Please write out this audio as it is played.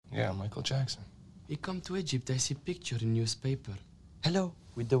Yeah, Michael Jackson. He come to Egypt, I see picture in newspaper. Hello,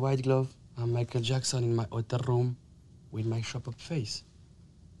 with the white glove. I'm Michael Jackson in my hotel room with my shop-up face.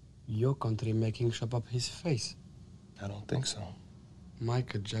 Your country making shop-up his face. I don't think so.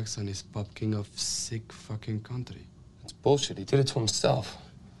 Michael Jackson is pop king of sick fucking country. That's bullshit. He did it to himself.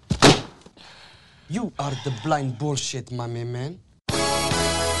 You are the blind bullshit, my man.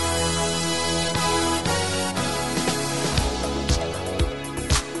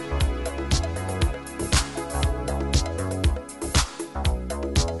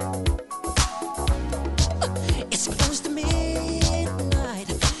 It's close to midnight.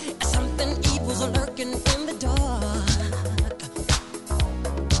 Something evil's lurking in the dark.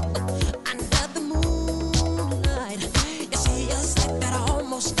 Under the moonlight, you see a sight that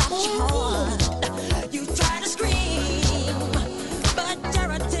almost stops your heart. You try to scream, but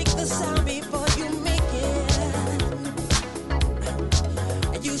terror takes the sound before you make it.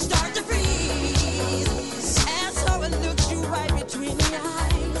 You start to freeze as horror looks you right between the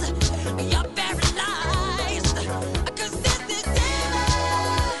eyes. You're paralyzed, 'cause this is dead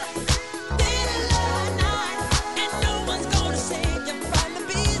night, and no one's gonna save you from the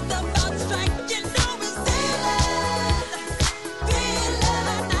beast about to strike. You know it's dead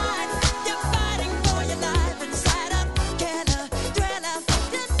night. You're fighting for your life inside a killer thriller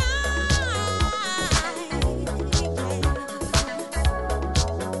tonight.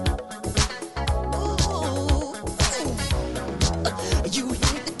 You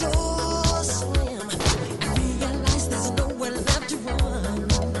hear the door slam and realize there's nowhere left to run.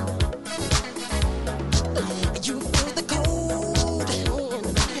 You feel the cold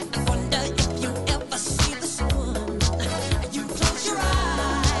hand and wonder if you ever see the sun. You close your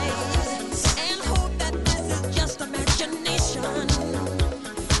eyes and hope that this is just imagination,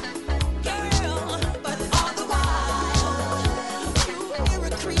 girl. But all the while, you hear a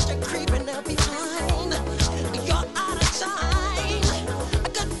creature creeping up behind. You're out of time,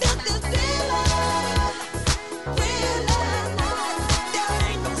 'cause this is thriller night. There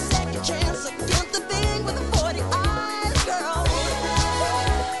ain't no second chance against the thing with the 40 eyes, girl.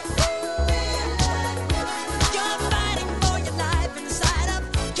 You're fighting for your life inside a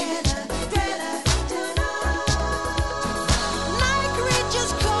killer thriller tonight. Night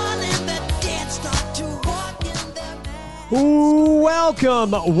creatures calling, the dead start to walk in their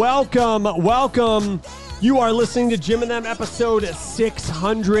Welcome. You are listening to Jim and Them episode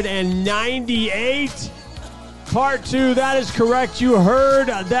 698. Part 2, that is correct. You heard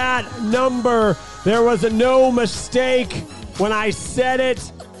that number. There was no mistake when I said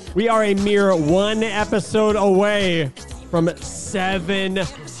it. We are a mere one episode away from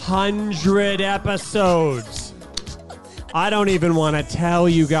 700 episodes. I don't even want to tell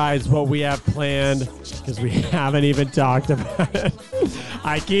you guys what we have planned because we haven't even talked about it.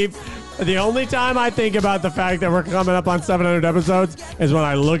 The only time I think about the fact that we're coming up on 700 episodes is when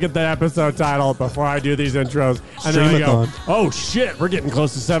I look at the episode title before I do these intros. And then I go, oh shit, we're getting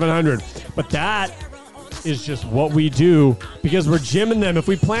close to 700. But that is just what we do because we're Jim and Them. If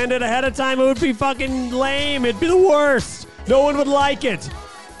we planned it ahead of time, it would be fucking lame. It'd be the worst. No one would like it.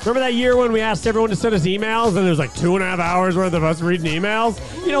 Remember that year when we asked everyone to send us emails and there was like 2.5 hours worth of us reading emails?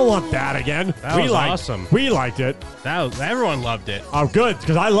 You don't want that again. That was awesome. We liked it. Everyone loved it. Oh, good,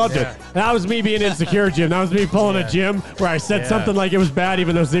 because I loved it. That was me being insecure, Jim. That was me pulling a Jim where I said something like it was bad,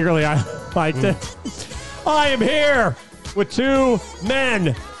 even though secretly I liked it. I am here with two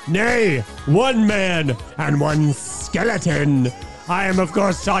men, nay, one man and one skeleton. I am, of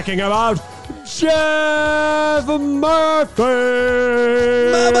course, talking about Jeff Murphy.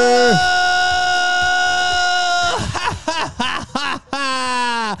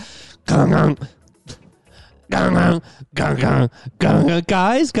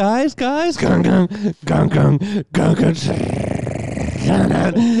 Guys.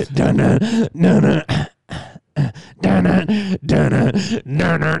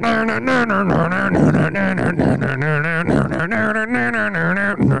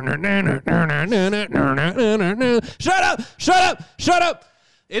 Shut up.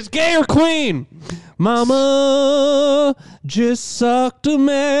 It's Gay or Queen. Mama just sucked a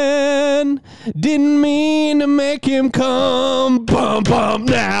man. Didn't mean to make him come. Bum.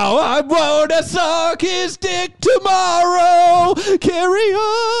 Now I wanna suck his dick tomorrow. Carry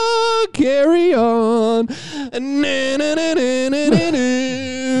on.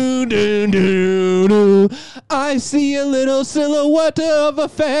 I see a little silhouette of a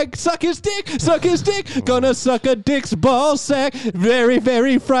fag. Suck his dick, gonna suck a dick's ball sack. Very,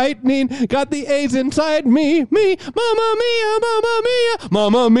 very frightening. Got the AIDS inside me, mamma mia,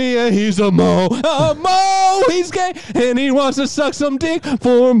 mamma mia, he's a mo, he's gay, and he wants to suck some dick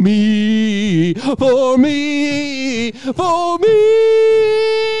for me.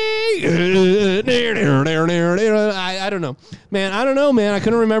 I don't know, man. I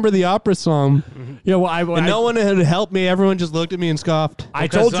couldn't remember the opera song. Yeah, well, And no one had helped me. Everyone just looked at me and scoffed. I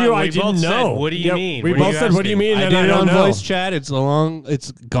told you I we both didn't said, know. "What do you mean? We What are both you said, "What do you asking?" mean?" I And did I it don't on know. voice chat. It's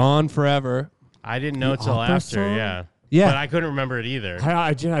gone forever. I didn't know till opera after. song? Yeah. Yeah. But I couldn't remember it either.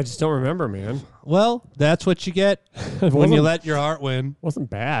 I just don't remember, man. Well, that's what you get when wasn't- you let your heart win. Wasn't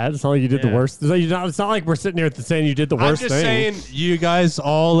bad. It's not like you did the Yeah. worst. It's not like we're sitting here saying you did the I'm worst just thing. saying, you guys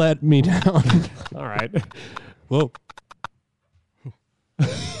all let me down. All right. Whoa. All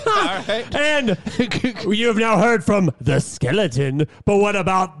right. And you have now heard from the skeleton, but what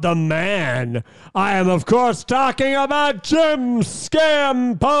about the man? I am, of course, talking about Jim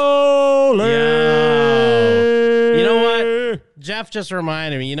Scampoli. Yo. You know what? Jeff just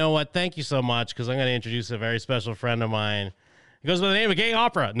reminded me. You know what? Thank you so much, because I'm going to introduce a very special friend of mine. He goes by the name of Gay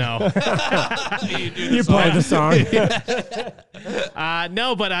Opera. No. You play the song.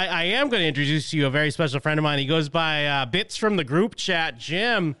 No, but I am going to introduce to you a very special friend of mine. He goes by Bits from the Group Chat,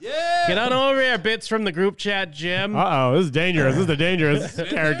 Jim. Yeah. Get on over here, Bits from the Group Chat, Jim. Uh-oh, this is dangerous. This is a dangerous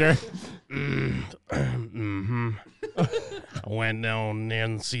character. I went down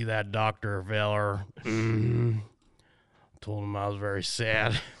and see that Dr. Veller. Told him I was very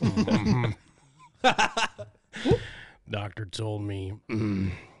sad. Doctor told me,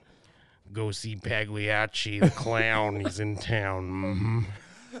 go see Pagliacci, the clown. He's in town.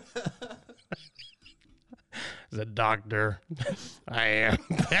 The doctor, I am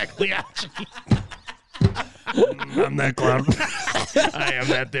Pagliacci. I'm that clown. I am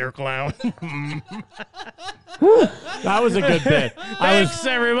that there clown. That was a good bit. Thanks,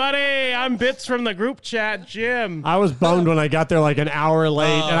 everybody. I'm Bits from the Group Chat, Jim. I was bummed when I got there like an hour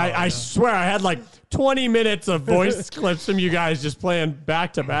late, and I swear I had like 20 minutes of voice clips from you guys just playing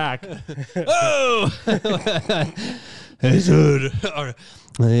back to back. Oh! Hey, dude.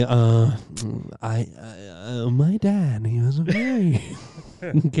 My dad, he was a very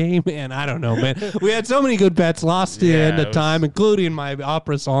gay man. I don't know, man. We had so many good bets lost the end of time, including my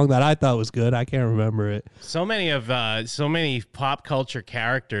opera song that I thought was good. I can't remember it. So many pop culture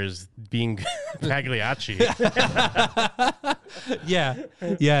characters being Pagliacci. Yeah.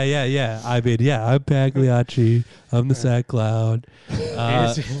 I mean, I'm Pagliacci. I'm the sad clown.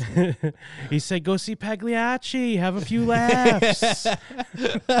 He said, "Go see Pagliacci. Have a few laughs."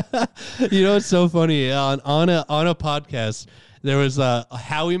 You know, it's so funny. On a podcast, there was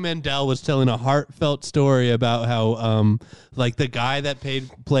Howie Mandel was telling a heartfelt story about how like the guy that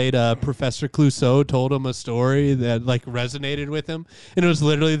played Professor Clouseau told him a story that like resonated with him, and it was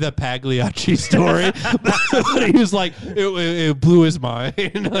literally the Pagliacci story. But he was like, it blew his mind.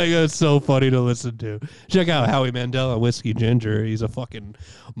 Like, it's so funny to listen to. Check out Howie Mandel on Whiskey Ginger. He's a fucking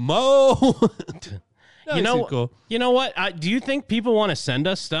mo. No, You know, cool. you know what? Do you think people want to send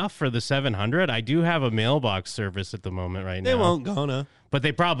us stuff for the 700? I do have a mailbox service at the moment right now. They won't gonna. But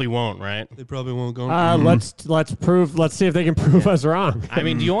they probably won't, right? They probably won't go. Let's see if they can prove us wrong. I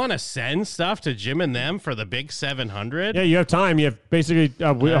mean, do you want to send stuff to Jim and them for the big 700? Yeah, you have time. You have basically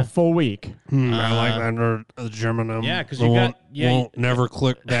a full week. I like that Gemini. Yeah, 'cause you got- won't never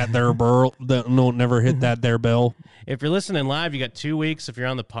click that there bell. Never hit that there bell. If you're listening live, you got 2 weeks. If you're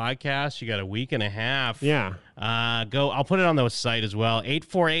on the podcast, you got a week and a half. Yeah. I'll put it on the site as well.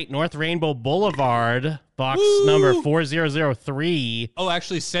 848 North Rainbow Boulevard, box number 4003. Oh,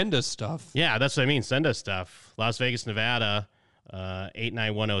 actually, send us stuff. Yeah, that's what I mean. Send us stuff. Las Vegas, Nevada,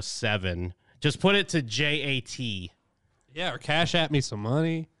 89107. Just put it to JAT. Yeah, or cash at me some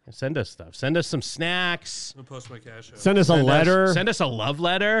money. Send us stuff. Send us some snacks. I'll post my cash. Send us a letter. Send us a love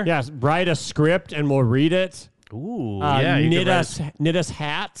letter. Yes, write a script and we'll read it. Ooh, yeah. You knit could us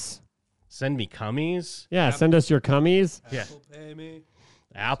hats. Send me cummies. Yeah, send us your cummies. Yeah. Pay me.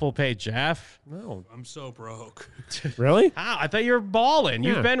 Apple Pay Jeff. No, I'm so broke. really? Wow, I thought you were balling.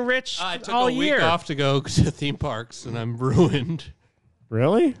 Yeah. You've been rich I took all a year. week off to go to theme parks, and I'm ruined.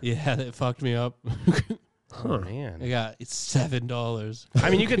 Really? Yeah, it fucked me up. Oh, man. I got $7. I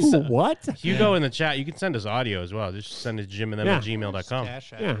mean, you could What? Hugo in the chat. You can send us audio as well. Just send it to Jim and them Yeah. at gmail.com.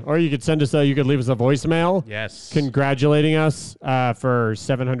 Cash at Yeah, me. or you could send us you could leave us a voicemail. Yes. Congratulating us for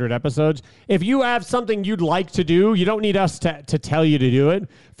 700 episodes. If you have something you'd like to do, you don't need us to tell you to do it.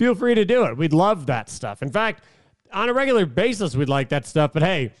 Feel free to do it. We'd love that stuff. In fact, on a regular basis, we'd like that stuff. But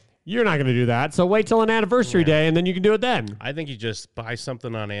hey, you're not going to do that. So wait till an anniversary day, and then you can do it then. I think you just buy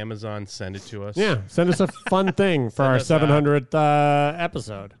something on Amazon, send it to us. Yeah, send us a fun thing for our Send us 700th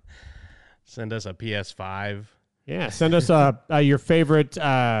episode. Send us a PS5. Yeah, send us your favorite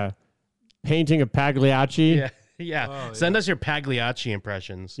painting of Pagliacci. Yeah. Yeah. Send us your Pagliacci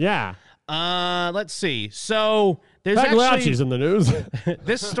impressions. Yeah. Let's see. So there's Pagliacci's in the news.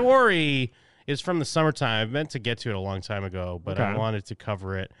 this story is from the summertime. I meant to get to it a long time ago, but I Okay. wanted to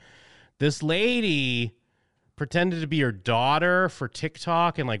cover it. This lady pretended to be her daughter for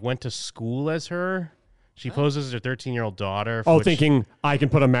TikTok and like went to school as her. She poses as her 13-year-old daughter. Oh, which- thinking I can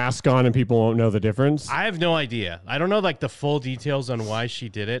put a mask on and people won't know the difference? I have no idea. I don't know like the full details on why she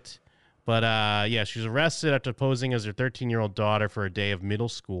did it. But yeah, she was arrested after posing as her 13-year-old daughter for a day of middle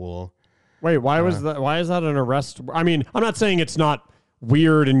school. Wait, why was that? Why is that an arrest? I mean, I'm not saying it's not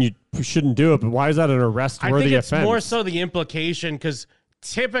weird and you shouldn't do it, but why is that an arrest-worthy I think it's offense? more so the implication because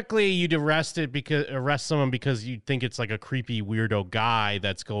typically you'd arrest someone because you think it's like a creepy weirdo guy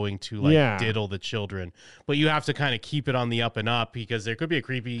that's going to like diddle the children, but you have to kind of keep it on the up and up because there could be a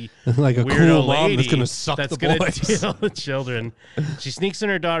creepy Like a weirdo cool mom lady that's gonna suck that's the gonna boys. diddle the children. She sneaks in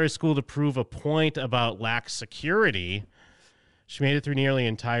her daughter's school to prove a point about lax security. She made it through nearly an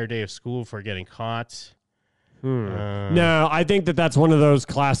entire day of school before getting caught. No, I think that's one of those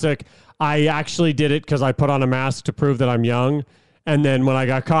classic. I actually did it because I put on a mask to prove that I'm young, and then when I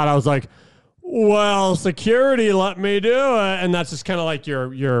got caught, I was like, "Well, security let me do it," and that's just kind of like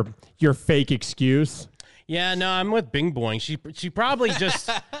your fake excuse. Yeah, no, I'm with Bing Boing. She probably just,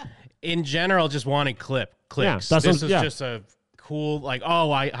 in general, just wanted clicks. Yeah, This that's is what- just a cool, like,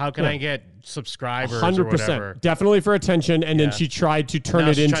 how can I get subscribers or 100%, whatever? definitely for attention, and Yeah. then she tried to turn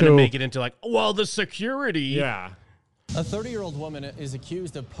Now it she's into trying to make it into like, well, the security. yeah. A 30-year-old woman is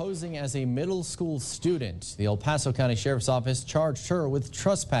accused of posing as a middle school student. The El Paso County Sheriff's Office charged her with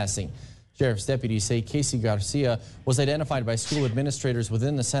trespassing. Sheriff's deputies say Casey Garcia was identified by school administrators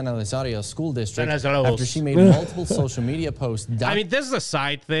within the San Elizario School District San Elizario. after she made multiple social media posts. I mean, this is a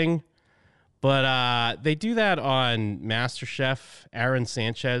side thing, but they do that on MasterChef. Aaron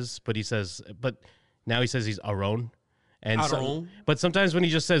Sanchez, but now he says he's Aaron. And Aaron? but sometimes when he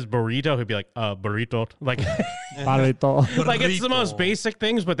just says burrito, he'll be like, burrito. Like, Barrito. like it's the most basic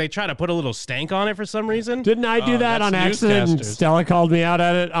things, but they try to put a little stank on it for some reason. Didn't I do that that's on accident? And newscasters. Stella called me out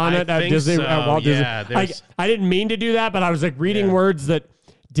at it I at think Disney so, at Walt yeah, Disney. there's- I didn't mean to do that, but I was like reading words that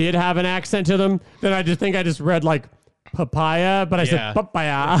did have an accent to them. Then I just read like papaya, but I Yeah. said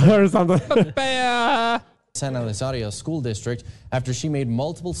papaya or something. San Elizario School District after she made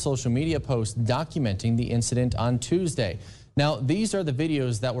multiple social media posts documenting the incident on Tuesday. Now, these are the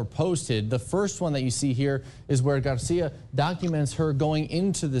videos that were posted. The first one that you see here is where Garcia documents her going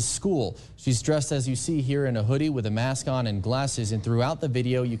into the school. She's dressed, as you see here, in a hoodie with a mask on and glasses. And throughout the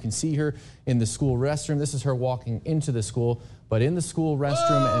video, you can see her in the school restroom. This is her walking into the school, but in the school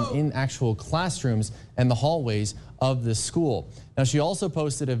restroom and in actual classrooms and the hallways of the school. Now, she also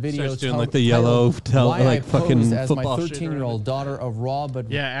posted a video Starts doing, titled- like, the yellow Why I like, fucking posed as my football shit 13-year-old daughter of raw but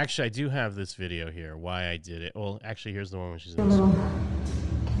Yeah, actually, I do have this video here. Why I did it. Well, actually, here's the one when she's A in the little.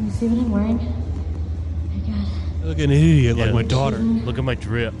 Can you see what I'm wearing? Oh my God. I look an idiot like Yeah. my daughter. Look at my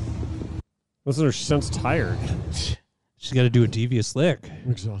drip. Listen, she sounds tired. She's got to do a devious lick.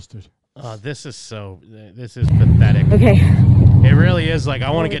 I'm exhausted. This is pathetic. Okay. It really is. Like, I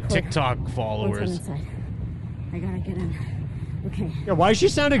want to Really get quick. TikTok Let's followers. inside. I gotta get in. Okay. Yeah, why does she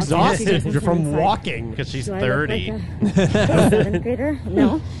sound see you exhausted guys from inside. walking? Because she's Do I 30. look like a seventh grader?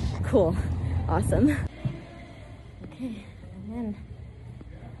 No? Cool. Awesome. Okay. I'm in.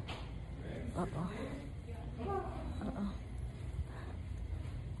 Uh-oh.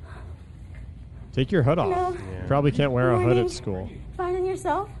 Take your hood off. No. You probably can't wear a hood Morning. at school. Finding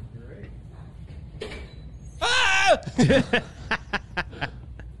yourself?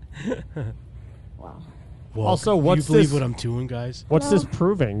 Wow. Whoa, Also, can what's you believe this- what I'm doing, guys? What's this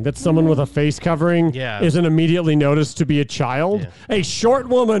proving? That someone with a face covering Yeah. isn't immediately noticed to be a child? Yeah. A short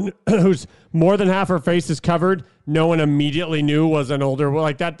woman who's more than half her face is covered, no one immediately knew was an older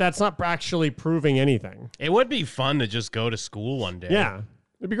like that. That's not actually proving anything. It would be fun to just go to school one day. Yeah.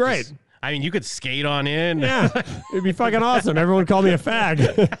 It'd be great. I mean, you could skate on in. Yeah. It'd be fucking awesome. Everyone call me a fag.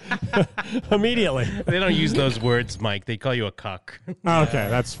 Immediately. They don't use those words, Mike. They call you a cuck. Okay,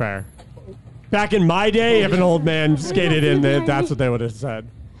 that's fair. Back in my day, if an old man skated in, that's what they would have said.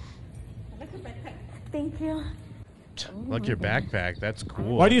 Thank you. Look, your backpack. That's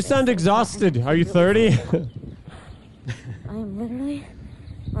cool. Why do you sound exhausted? Are you 30? I am literally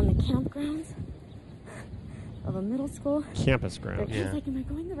on the campgrounds of a middle school. Campus It ground. feels like, am I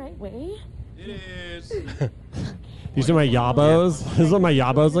going the right way? It is. These are my yabos. This is what my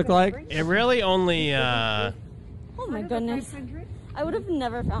yabos look like. It really only Oh my goodness. I would have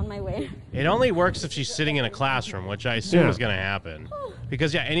never found my way. it only works if she's sitting in a classroom, which I assume Yeah. is going to happen.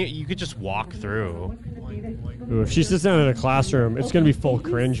 Because you could just walk through. Ooh, if she sits down in a classroom, it's gonna be full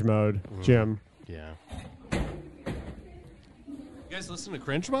cringe mode, Jim. Yeah. You guys listen to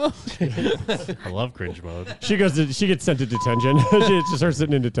cringe mode? I love cringe mode. She gets sent to detention. She just starts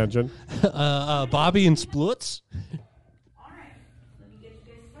sitting in detention. Bobby and Splits.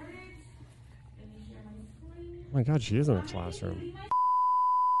 Oh my God, she is in a classroom.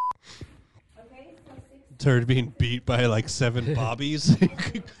 It's her being beat by like 7 Bobbies.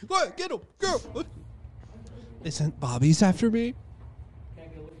 What? Get him, girl. They sent Bobbies after me.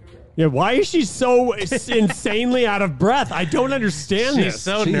 Yeah, why is she so insanely out of breath? I don't understand She's this.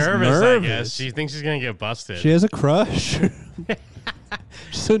 so She's nervous, I nervous. guess. She thinks she's going to get busted. She has a crush.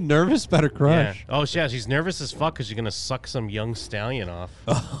 She's so nervous about her Yeah. crush. Oh, yeah, she's nervous as fuck because she's going to suck some young stallion off.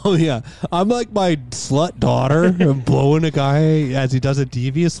 Oh yeah, I'm like my slut daughter. I'm blowing a guy as he does a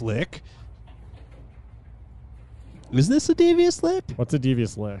devious lick. Is this a devious lick? What's a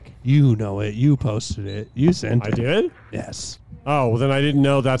devious lick? You know it. You posted it. You sent I it. did? Yes. Oh, well, then I didn't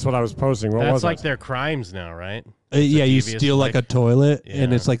know that's what I was posting. What That's was like it? their crimes now, right? Yeah, you devious steal like lick. a toilet,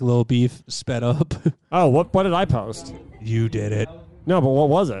 and Yeah. it's like little beef sped up. Oh, what did I post? You did it. No, but what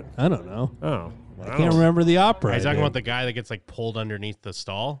was it? I don't know. Oh. I can't remember the opera. Are you talking dude. about the guy that gets like pulled underneath the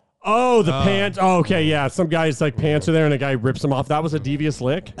stall? Oh, the pants. Oh, okay, yeah. Some guy's like pants are there and a guy rips them off. That was a devious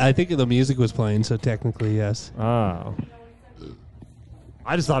lick? I think the music was playing, so technically yes. Oh.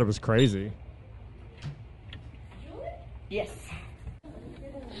 I just thought it was crazy. Yes.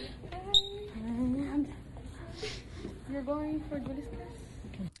 And you're going for Julie's class?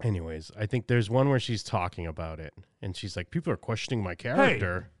 Anyways, I think there's one where she's talking about it, and she's like, "People are questioning my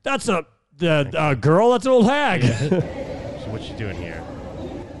character." That's a girl. That's an old hag. So what's she doing here?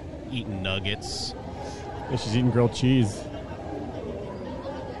 Eating nuggets. Yeah, she's eating grilled cheese.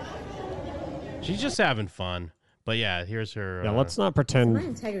 She's just having fun. But yeah, here's her. Yeah, let's not My pretend.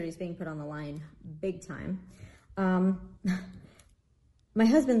 integrity is being put on the line big time. My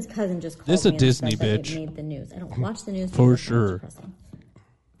husband's cousin just called This a me and Disney said that bitch. it made the news. I don't watch the news. For because it's sure. depressing.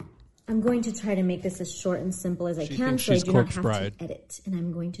 I'm going to try to make this as short and simple as I She can thinks so I she's do not Corpse have Bride. to edit. And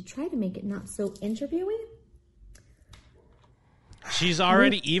I'm going to try to make it not so interviewing. She's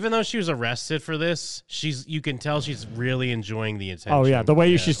already, even though she was arrested for this, you can tell she's really enjoying the attention. Oh, yeah. The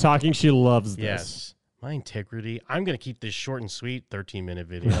way she's talking, she loves this. Yes. My integrity. I'm going to keep this short and sweet 13-minute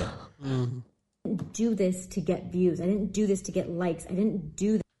video. Do this to get views. I didn't do this to get likes. I didn't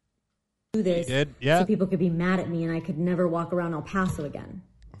do this so people could be mad at me and I could never walk around El Paso again.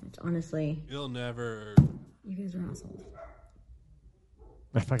 Which honestly, You'll never. you guys are assholes.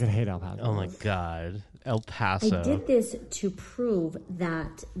 I fucking hate El Paso. Oh, my God. El Paso. I did this to prove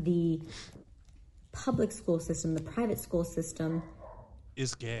that the public school system, the private school system,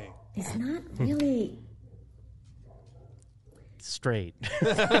 Is gay. is not really. Straight.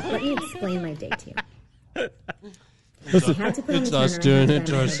 Let me explain my day to you. I had to put on It's the us turner, doing I it had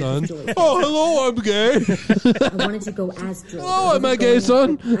to to our say, son. Julie. Oh, hello, I'm gay. I wanted to go as Julie. Oh, I am I wasn't gay,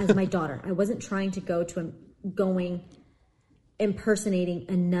 son? going As my daughter. I wasn't trying to go to impersonating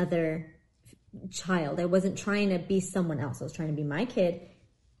another child. I wasn't trying to be someone else. I was trying to be my kid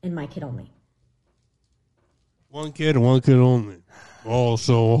and my kid only. One kid and one kid only. Oh,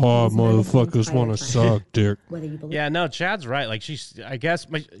 so hard, It's not a thing motherfuckers want to private. suck dick. Whether you believe Yeah, no, Chad's right. Like, I guess,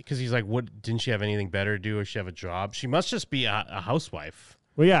 because he's like, what, didn't she have anything better to do or she have a job? She must just be a housewife.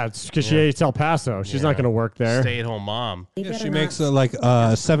 Well, yeah, it's because she hates El Paso. She's not going to work there. Stay-at-home mom. Yeah, she makes like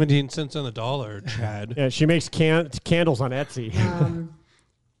 17 cents on the dollar, Chad. Yeah, she makes candles on Etsy.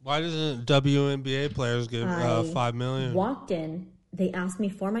 Why doesn't WNBA players get $5 million? walked in, they asked me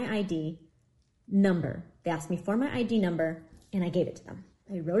for my ID number. They asked me for my ID number, and I gave it to them.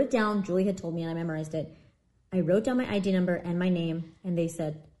 I wrote it down. Julie had told me, and I memorized it. I wrote down my ID number and my name, and they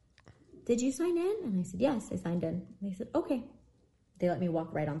said, "Did you sign in?" And I said, "Yes, I signed in." And they said, "Okay." They let me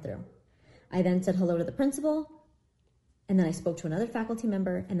walk right on through. I then said hello to the principal, and then I spoke to another faculty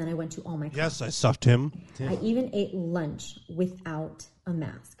member, and then I went to all my classes. Yes, I stuffed him. I even ate lunch without a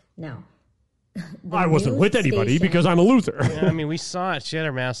mask. Now, the I wasn't news with anybody station- because I'm a loser. Yeah, I mean, we saw it. She had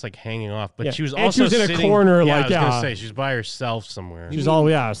her mask like hanging off, but Yeah. she was And also she was in a sitting, corner, yeah, like, I was gonna yeah. say she's by herself somewhere. She's all,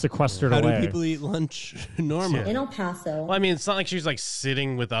 sequestered How away. do people eat lunch normally? in El Paso. Well, I mean, it's not like she's like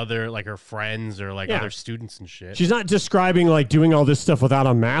sitting with other like her friends or like Yeah. other students and shit. She's not describing like doing all this stuff without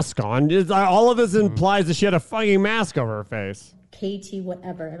a mask on. All of this implies that she had a fucking mask over her face. KT,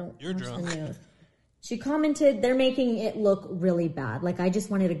 whatever. I don't watch drunk. the news. She commented, they're making it look really bad. Like I just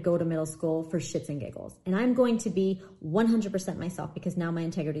wanted to go to middle school for shits and giggles. And I'm going to be 100% myself because now my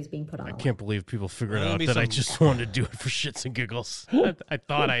integrity is being put on. I can't believe people figured That'll out be that I some- just wanted to do it for shits and giggles. I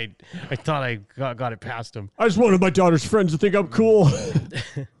thought I got it past him. I just wanted my daughter's friends to think I'm cool.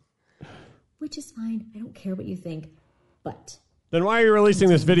 Which is fine. I don't care what you think. But Then why are you releasing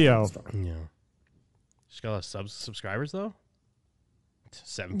this video? Yeah. She's got a lot of subscribers though. the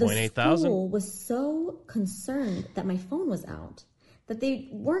 7.8 thousand. school was so concerned that my phone was out that they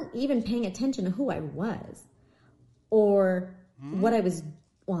weren't even paying attention to who I was or what I was.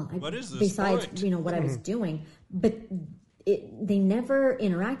 Well, What is this besides point? what I was doing, but they never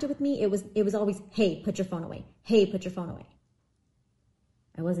interacted with me. It was always, hey, put your phone away. Hey, put your phone away.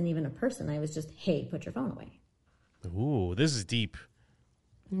 I wasn't even a person. I was just, hey, put your phone away. Ooh, this is deep.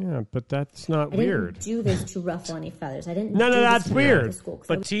 Yeah, but that's not I weird. didn't do this to ruffle any feathers. I didn't. No, do this that's to weird. ruffle school 'cause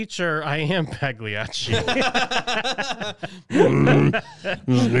I But was- teacher, I am Pagliacci.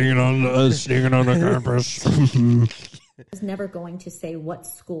 Sneaking on the campus. I was never going to say what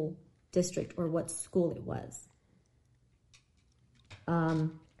school district or what school it was.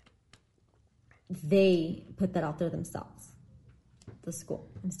 They put that out there themselves, the school.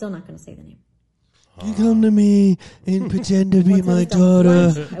 I'm still not going to say the name. You come to me and pretend to be Once I my was done daughter.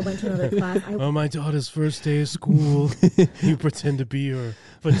 lunch, I went to another class. On my daughter's first day of school, you pretend to be her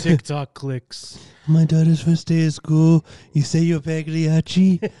for TikTok clicks. My daughter's first day of school. You say you're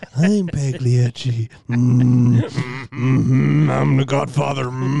Pagliacci? I'm Pagliacci. I'm the godfather.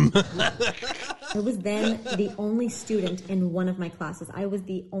 I was then the only student in one of my classes. I was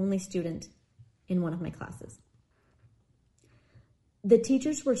the only student in one of my classes. The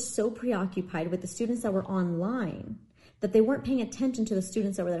teachers were so preoccupied with the students that were online that they weren't paying attention to the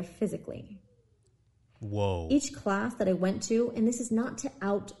students that were there physically. Whoa. Each class that I went to, and this is not to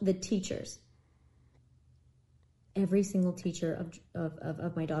out the teachers, every single teacher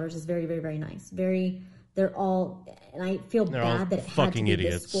of my daughters is very, very, very nice. They're all, and I feel They're all bad that it had to fucking be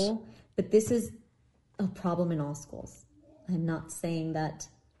idiots. this school, but this is a problem in all schools. I'm not saying that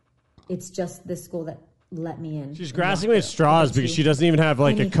it's just this school that let me in. She's grasping at straws because she doesn't even have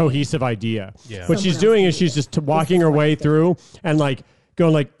like a Anything. cohesive idea. Yeah. What she's Someone doing else is she's just walking her way through and like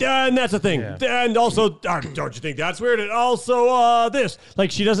going like, and that's a thing. Yeah. And also, don't you think that's weird? And also this.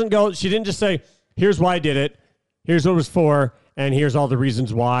 Like she didn't just say, here's why I did it. Here's what it was for. And here's all the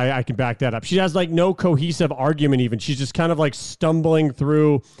reasons why I can back that up. She has like no cohesive argument even. She's just kind of like stumbling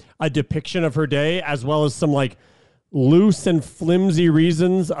through a depiction of her day as well as some like loose and flimsy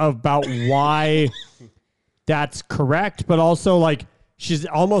reasons about why that's correct, but also like she's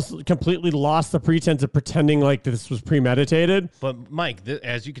almost completely lost the pretense of pretending like this was premeditated. But Mike,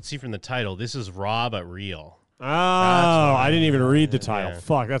 as you can see from the title, this is raw but real. Oh, I didn't even read the title. Yeah.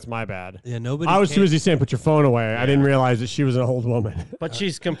 Fuck, that's my bad. Yeah, nobody. I was too busy saying put your phone away. I didn't realize that she was an old woman. But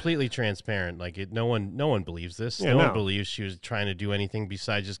she's completely transparent. Like no one believes this. Yeah, no no. one believes she was trying to do anything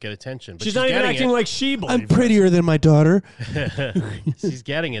besides just get attention. But She's not even getting acting it. like she believes. I'm prettier than my daughter. She's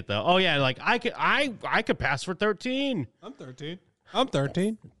getting it though. Oh yeah, like I could pass for 13. I'm 13. I'm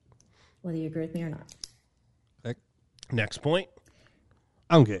 13. Whether you agree with me or not. Next point.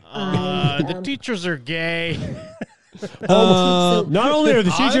 I'm gay. The teachers are gay. Not only are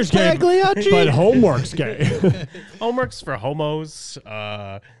the teachers gay, but homework's gay. Homework's for homos.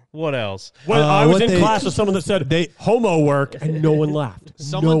 What else? When I was what in they- class with someone that said homo work, and no one laughed.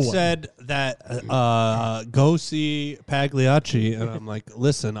 Someone No one. said that go see Pagliacci, and I'm like,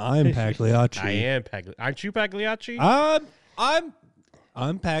 listen, I'm Pagliacci. I am Pagliacci. Aren't you Pagliacci?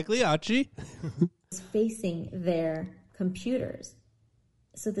 I'm Pagliacci. Facing their computers.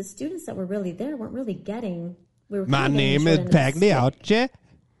 So the students that were really there weren't really getting. We were My kinda getting name the is short end of the stick. Pagliacci.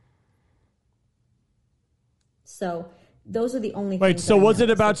 So those are the only Wait, things so that I was it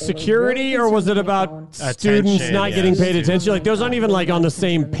noticed, about that they were security really or was it concerned with my about phone. students Attention, not yeah, getting paid students. attention? Like, those aren't even like on the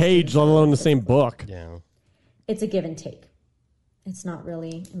same page, let alone the same book. Yeah. It's a give and take. It's not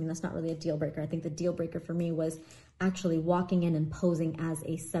really, that's not really a deal breaker. I think the deal breaker for me was actually walking in and posing as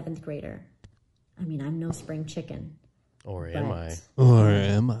a 7th grader. I'm no spring chicken. Or am I? but Or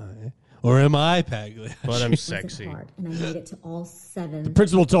am I? Or am I Pagliacci? But I'm it wasn't sexy. hard, and I made it to all 7.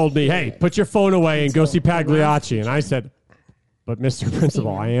 Principal told me, hey, put your phone away and go see Pagliacci. And I said, but Mr.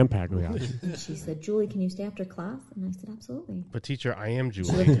 Principal, I am Pagliacci. And she said, Julie, can you stay after class? And I said, absolutely. But teacher, I am She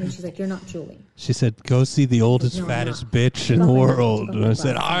looked Julie. at me, she's like, you're not Julie. She said, go see the oldest, No, I'm fattest not. bitch in But the my mom world. took And I the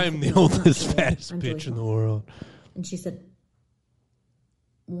said, class. I'm the I'm not oldest, Julie. fattest I'm bitch Julie in the Hall. world. And she said,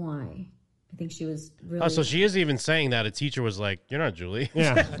 why? I think she was really. Oh, so she is even saying that a teacher was like, "You're not Julie."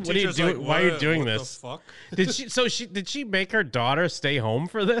 Yeah. What are you Teacher's doing? like, Why are you "What? doing What the this? fuck?" Did she make her daughter stay home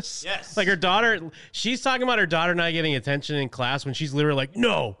for this? Yes. Like her daughter, she's talking about her daughter not getting attention in class when she's literally like,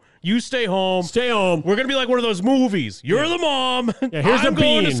 "No, you stay home. Stay home. We're gonna be like one of those movies. You're the mom. Yeah, here's I'm a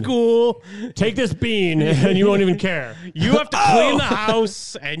going to bean. school. Take this bean and you won't even care. You have to clean the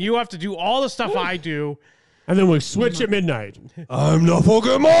house and you have to do all the stuff I do." And then we switch at midnight. I'm the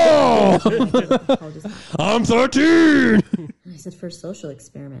fucking mom. I'll just- I'm 13. I said, for a social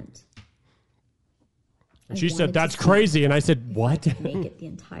experiment. And she I said, wanted to that's see crazy. And I said, what? if I could make it the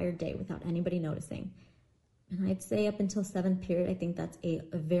entire day without anybody noticing. And I'd say up until 7th period, I think that's a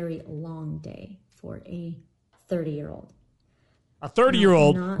very long day for a 30-year-old. A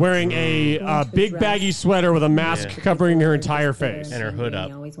 30-year-old Not wearing a going to big address- baggy sweater with a mask covering her entire There face. And her hood they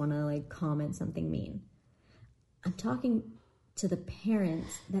up. always want to like comment something mean. I'm talking to the parents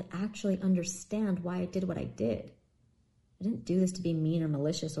that actually understand why I did what I did. I didn't do this to be mean or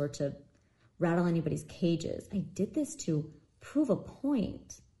malicious or to rattle anybody's cages. I did this to prove a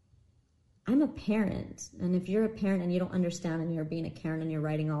point. I'm a parent, and if you're a parent and you don't understand and you're being a Karen and you're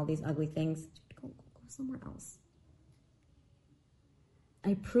writing all these ugly things, go somewhere else.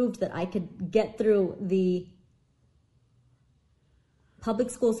 I proved that I could get through the public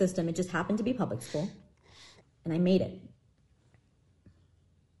school system. It just happened to be public school. And I made it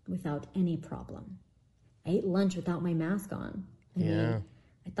without any problem. I ate lunch without my mask on. I mean,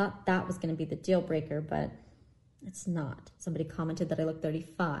 I thought that was going to be the deal breaker, but it's not. Somebody commented that I look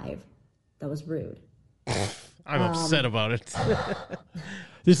 35. That was rude. I'm upset about it.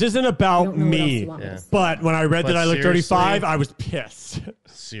 This isn't I about don't know what else me. you want me to say. But when I read But that I look 35, seriously? I was pissed.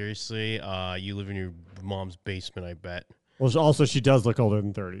 Seriously, you live in your mom's basement, I bet. Well, also, she does look older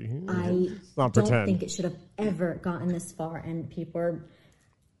than 30. I not don't pretend. think it should have ever gotten this far, and people are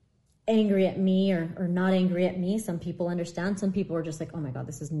angry at me or not angry at me. Some people understand. Some people are just like, oh my God,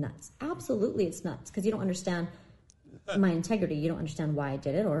 this is nuts. Absolutely, it's nuts because you don't understand my integrity. You don't understand why I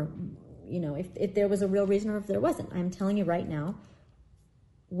did it, or, you know, if there was a real reason or if there wasn't. I'm telling you right now,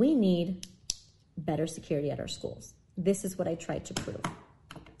 we need better security at our schools. This is what I tried to prove.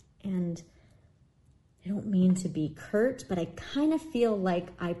 And I don't mean to be curt, but I kind of feel like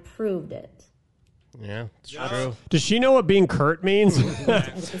I proved it. Yeah, it's true. Does she know what being curt means?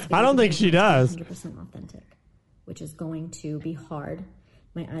 I don't think she does. 100% authentic, which is going to be hard.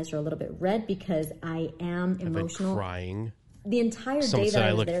 My eyes are a little bit red because I am I've been emotional. crying. The entire Someone day said that I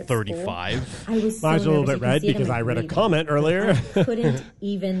I was look there at 35. school, I was so Mine's a little nervous. bit You can red see it in because my I read a breathing. comment earlier. I couldn't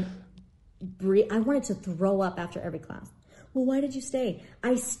even breathe. I wanted to throw up after every class. Well, why did you stay?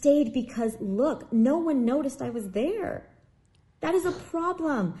 I stayed because, look, no one noticed I was there. That is a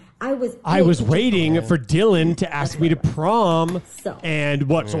problem. I was waiting for Dylan to ask me to prom. So. And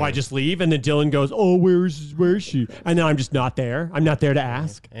what? So I just leave, and then Dylan goes, "Oh, where is she?" And then I'm just not there. I'm not there to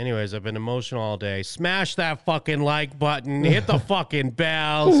ask. Anyways, I've been emotional all day. Smash that fucking like button. Hit the fucking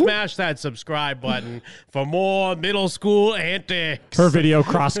bell. Smash that subscribe button for more middle school antics. Her video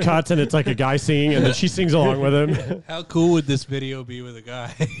cross cuts, and it's like a guy singing, and then she sings along with him. How cool would this video be with a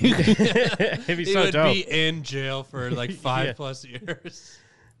guy? It'd be He so would dope. be in jail for like 5+ years.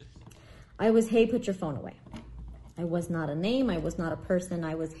 I was, hey, put your phone away. I was not a name. I was not a person.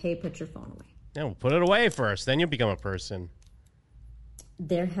 I was, hey, put your phone away. Yeah, well, put it away first. Then you'll become a person.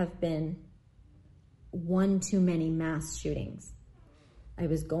 There have been one too many mass shootings. I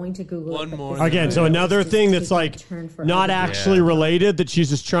was going to Google One it, but more this than Again, video so is another just thing that's taking a like turn for not everybody. actually related, that she's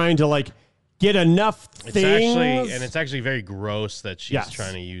just trying to like get enough It's things. actually very gross that she's Yes.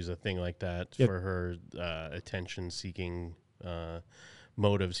 trying to use a thing like that Yep. for her attention-seeking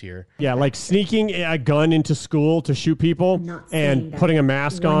motives here. Yeah, like sneaking a gun into school to shoot people I'm not saying and that putting a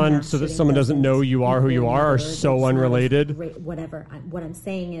mask one on mass so that shooting someone doesn't know you are who you equal are another. so It's not as unrelated. great, whatever. What I'm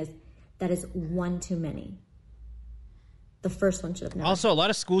saying is that is one too many. The first one should have never. Also, a lot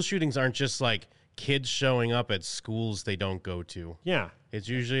of school shootings aren't just like kids showing up at schools they don't go to. Yeah. It's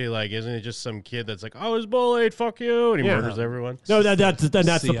usually like, isn't it just some kid that's like, I was bullied, fuck you, and he Yeah. murders everyone? No, that's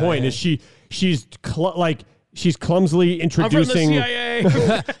the point. Is she's clumsily I'm from the introducing. CIA.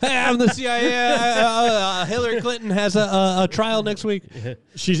 Hey, I'm the CIA. Hillary Clinton has a trial next week.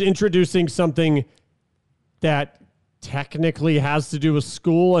 She's introducing something that technically has to do with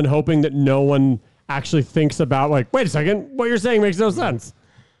school and hoping that no one actually thinks about, like, wait a second, what you're saying makes no sense.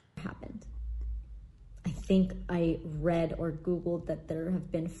 happened. I think I read or Googled that there have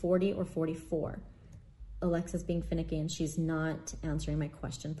been 40 or 44. Alexa's being finicky and she's not answering my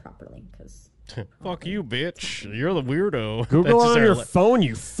question properly because Fuck you, bitch. You're the weirdo. Google That's just on her your phone,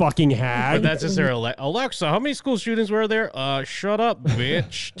 you fucking But hag. that's just her Alexa, how many school shootings were there? Shut up,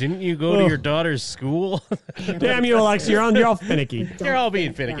 bitch. Didn't you go to your daughter's school? Damn you, Alexa. You're all finicky. You're all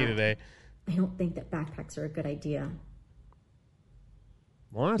being finicky today. I don't think that backpacks are a good idea.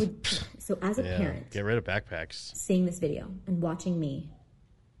 What? So as a parent, Get rid of backpacks. seeing this video and watching me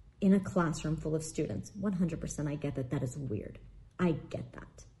in a classroom full of students, 100% I get that is weird. I get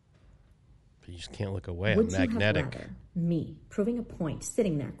that. But you just can't look away. Would I'm you magnetic. have rather me proving a point,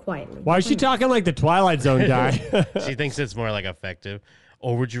 sitting there quietly? Why is she talking like the Twilight Zone guy? She thinks it's more like effective.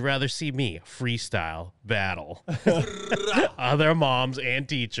 Or would you rather see me freestyle battle other moms and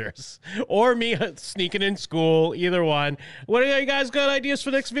teachers? Or me sneaking in school, either one. What do you guys got ideas for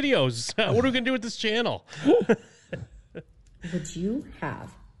next videos? What are we going to do with this channel? Would you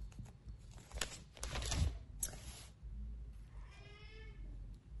have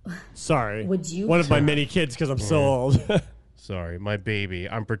Sorry. Would you One of my have- many kids because I'm so old. Sorry, my baby.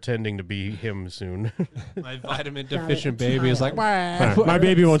 I'm pretending to be him soon. My vitamin deficient baby is like, My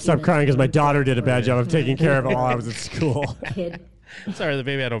baby won't stop crying because my daughter did a bad job of taking care of it while I was at school. kid? Sorry, the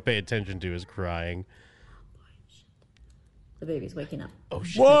baby I don't pay attention to is crying. The baby's waking up. Oh,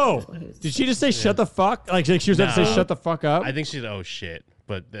 shit. Whoa! what he was Did she just say shut the fuck? Like she was about to say No. shut the fuck up? I think she's, oh, shit.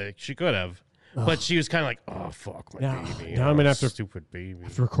 But she could have. But she was kind of like, oh, fuck, my Now- baby. now I'm gonna have to- Stupid baby.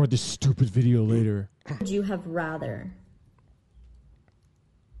 to record this stupid video later. Would you have rather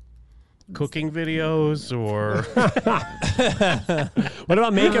Cooking videos or... What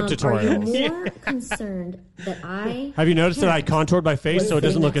about makeup Are you tutorials? more concerned that I Have you noticed that I contoured my face so it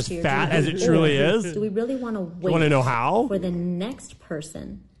doesn't look as fat as it truly is? Do we really want to wait? wanna know how? For the next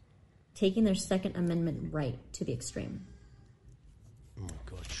person taking their Second Amendment right to the extreme. Oh,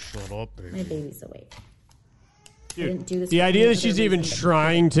 God, shut up, baby. My baby's awake. I didn't do this The for idea any that she's other even reason but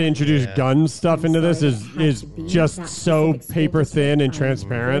trying to introduce gun stuff into this sorry is that it had is to be just that so specific school paper district. thin and I'm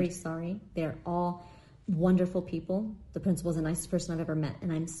transparent. very sorry. They're all wonderful people. The principal's the nicest person I've ever met,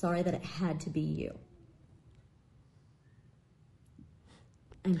 and I'm sorry that it had to be you.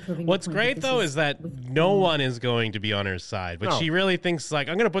 I'm proving What's the point great, this though, is that with no one is going to be on her side. But No. she really thinks, like,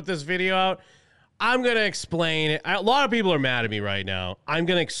 I'm going to put this video out. I'm going to explain it. A lot of people are mad at me right now. I'm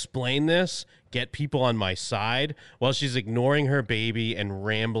going to explain this, get people on my side, while she's ignoring her baby and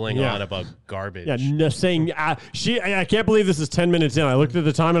rambling Yeah. on about garbage. Yeah, no, saying I can't believe this is 10 minutes in. I looked at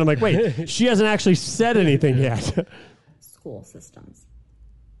the time and I'm like, wait, she hasn't actually said anything yet. school systems.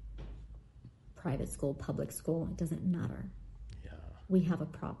 Private school, public school, it doesn't matter. Yeah. We have a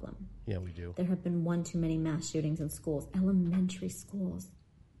problem. Yeah, we do. There have been one too many mass shootings in schools, elementary schools,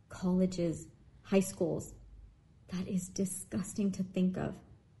 colleges, high schools. That is disgusting to think of,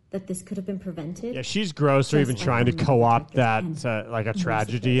 that this could have been prevented. Yeah, she's gross for Just even like trying to on the co-opt package that and like a most of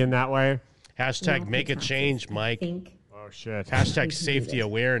tragedy it. in that way. Hashtag Wealthy make a taxes. change, I Mike. think, Oh shit. Hashtag we can do safety this.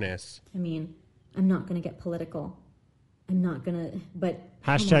 awareness. I mean, I'm not going to get political. I'm not going to, but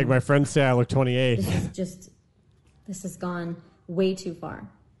come Hashtag on. my friends say I look 28. This is just, this has gone way too far.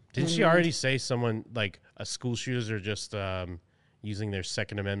 Didn't she And already say someone, like, school shooters are just using their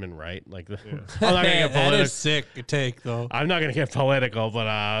Second Amendment right? Like, I'm not going to get that political. is sick take though. I'm not going to get political,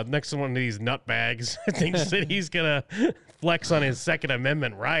 but next to one of these nutbags thinks that he's going to flex on his Second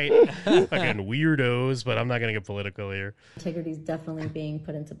Amendment right. Fucking weirdos, but I'm not going to get political here. Integrity is definitely being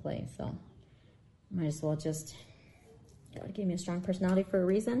put into play, so might as well just, God gave me a strong personality for a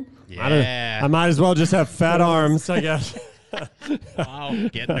reason. Yeah. I might as well just have fat arms, I guess. Wow,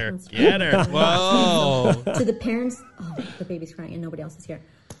 get her. Get her. Whoa. To the parents, oh, the baby's crying and nobody else is here.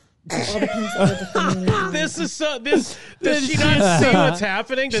 To all the parents that were defending me. This is so. Does she not see what's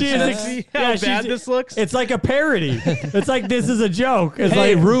happening? Does she not see how bad this looks? It's like a parody. It's like this is a joke. It's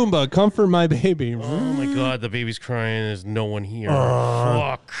Hey, like Roomba, comfort my baby. Oh my God, the baby's crying. There's no one here.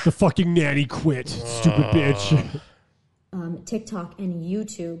 Fuck. the fucking nanny quit. Stupid bitch. TikTok and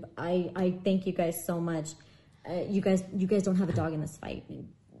YouTube. I thank you guys so much. You guys don't have a dog in this fight.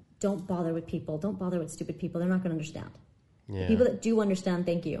 Don't bother with people. Don't bother with stupid people. They're not going to understand. Yeah. People that do understand,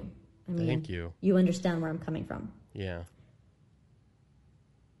 thank you. I mean, Thank you. You understand where I'm coming from. Yeah.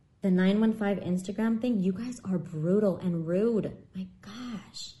 The 915 Instagram thing, you guys are brutal and rude. My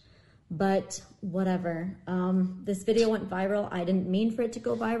gosh. But whatever. This video went viral. I didn't mean for it to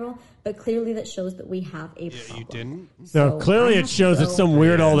go viral, but clearly that shows that we have a problem. You didn't? So clearly I it have shows to that go- some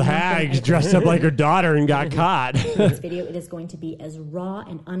weird old I'm not hag gonna dressed up like her daughter and got caught. this video, it is going to be as raw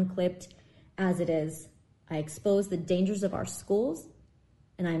and unclipped as it is. I expose the dangers of our schools,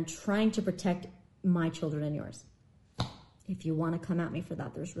 and I'm trying to protect my children and yours. If you want to come at me for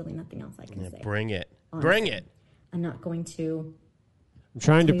that, there's really nothing else I can say. Bring it. Bring honestly. it. I'm not going to I'm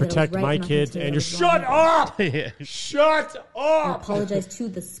trying to tell you that was protect right, my I'm not gonna kids, tell you and that you're was shut wrong. up. Yeah. Shut I up. apologize to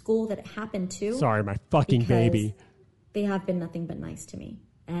the school that it happened to. Sorry, my fucking because baby. They have been nothing but nice to me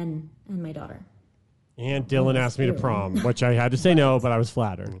and my daughter. And Dylan asked me to prom, which I had to say no, but I was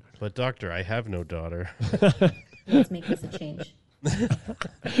flattered. But doctor, I have no daughter. Let's make this a change.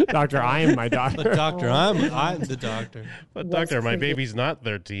 Doctor, I am my daughter. But doctor, I'm the doctor. But Was doctor, my created- baby's not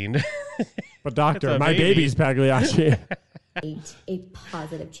 13. But doctor, It's a my baby. baby's Pagliacci. A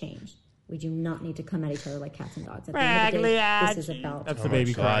positive change. We do not need to come at each other like cats and dogs. At the end of the day, this is about That's Oh the my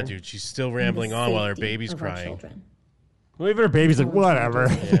baby God, crying. dude, she's still rambling on while her safety baby's of our crying. children. Even her baby's like, whatever.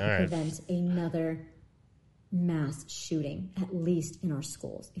 Yeah, all right. Prevent another mass shooting, at least in our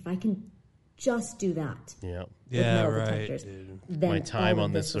schools. If I can just do that Yeah. with Yeah, metal right, detectors, dude. then My time all of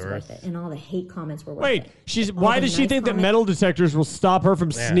on this was worth earth. it, and all the hate comments were worth Wait, it. All why the does she nice think that comments- metal detectors will stop her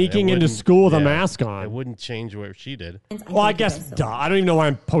from Yeah, sneaking it into wouldn't- school with a yeah, mask It on? wouldn't change what she did. Well, I thank you guess, guys so duh. much. I don't even know why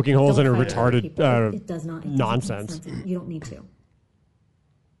I'm poking holes in her Don't try to hurt retarded people. It does not. It doesn't make nonsense. sense. You don't need to.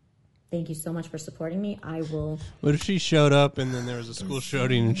 Thank you so much for supporting me. I will. What if she showed up and then there was a school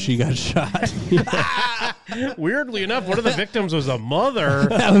shooting and she got shot? Weirdly enough, one of the victims was a mother.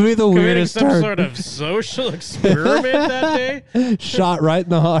 That would be the committing weirdest some turn. sort of social experiment that day. Shot right in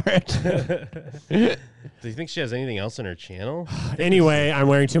the heart. Do you think she has anything else in her channel? Anyway, I'm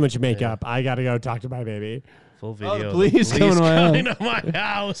wearing too much makeup. I gotta go talk to my baby. Full video. the of police coming to my coming house. to my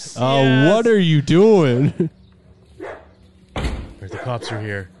house. Oh, Yes. what are you doing? The cops are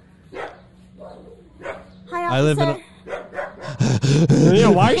here. Hi, I live in a- Yeah,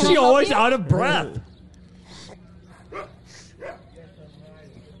 why is Can I she help always you? out of breath?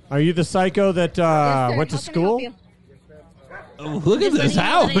 Are you the psycho that went to school? Oh, look at this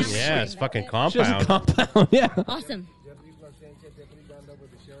house. Yeah, it's fucking Just a compound. compound. Yeah. Awesome.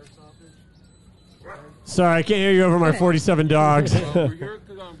 Sorry, I can't hear you over my 47 dogs. We're here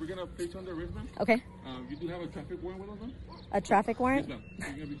because we're gonna place you on the wristband. Okay. You do have a traffic warrant with us, ma'am? A traffic warrant? Yes,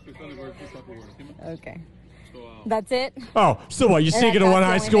 ma'am. You're gonna be placed on the traffic warrant, okay, ma'am? Okay. So, That's it? Oh, so what? You sneak into that's one the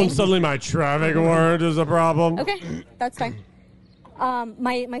high only school and thing? suddenly my traffic warrant is a problem? Okay. That's fine.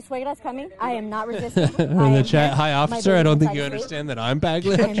 My suegra's coming. I am not resisting. In the chat, hi officer, I don't think you understand that I'm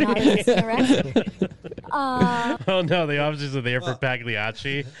Pagliacci. I'm not resisting arrest. Oh no, the officers are there for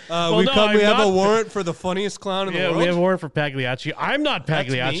Pagliacci. We have a warrant for the funniest clown in the Yeah, world. we have a warrant for Pagliacci. I'm not That's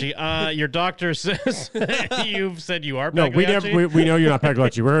me. Pagliacci. Your doctor says you've said you are No, Pagliacci. we know you're not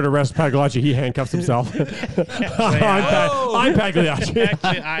Pagliacci. We're here to arrest Pagliacci. He handcuffs himself. I'm Pagliacci.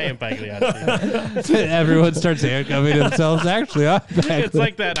 Actually, I am Pagliacci. Everyone starts handcuffing themselves. Actually, I'm Pagliacci. It's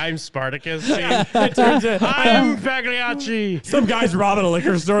like that I'm Spartacus scene. It turns in- I'm Pagliacci. Some guy's robbing a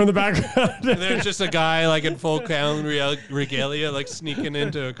liquor store in the background. And there's just a guy like in full clown regalia, like sneaking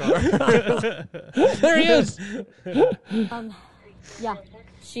into a car. There he is. Yeah.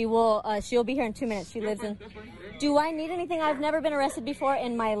 She will. She'll be here in 2 minutes. She lives in. Do I need anything? I've never been arrested before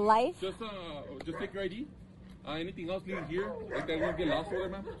in my life. Just take your ID. Anything else leave here? Like that won't get lost over there,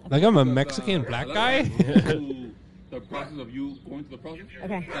 ma'am? Like I'm a Mexican black guy? To the process of you going to the process.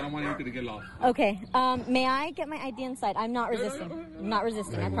 Okay. I don't want anything to get lost. Okay. May I get my ID inside? I'm not resisting. I'm not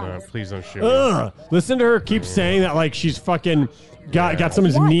resisting. I promise. Please don't shoot me. Ugh. Listen to her keep saying that like she's fucking got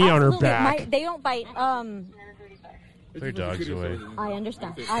someone's Yeah, knee on her absolutely. back. They don't bite. Put your dogs away. I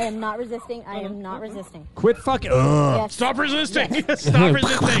understand. I am not resisting. I am not resisting. Quit fucking. Ugh. Yes. Stop resisting! Stop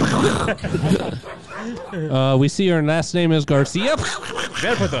resisting! We see her last name is Garcia. You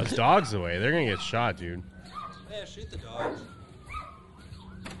gotta put those dogs away. They're gonna get shot, dude. Yeah, shoot the dogs.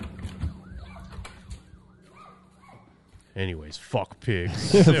 Anyways, fuck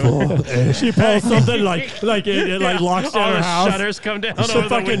pigs. She pulls something like it like locks down All her the house. shutters come down Some over the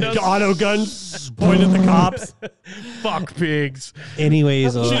fucking windows. auto guns point at the cops. Fuck pigs.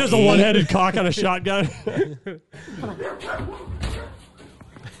 Anyways, She does a one-headed cock on a shotgun.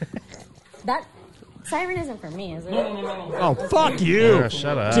 That siren isn't for me, is it? Oh, fuck you. Yeah,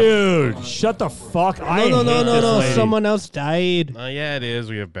 shut up. Dude, shut the fuck. I hate this lady. Someone else died. Yeah, it is.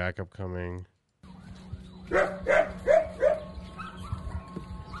 We have backup coming.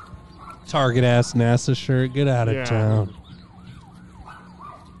 Target ass NASA shirt. Get out of Yeah. town.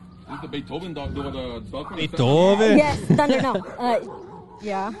 This is the Beethoven dog. The dog from the Beethoven. Yes, Thunder. No.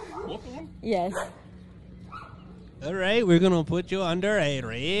 Yeah. Both of them? Yes. All right, we're gonna put you under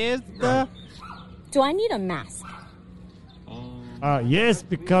arrest. Do I need a mask? Yes,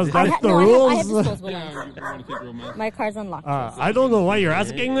 because I that's the I have rules. disposable Yeah, ones. you want to take your mask. My car's unlocked. I don't know why you're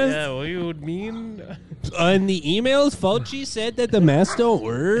asking this. Yeah, what you would mean? In the emails, Fauci said that the masks don't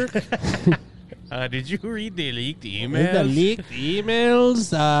work. Did you read the leaked In emails? the leaked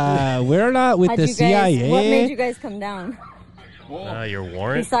emails, we're not with How'd the you guys, CIA. what made you guys come down? Your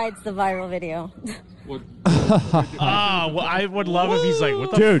warrant? Besides the viral video. What? Well, I would love if he's like,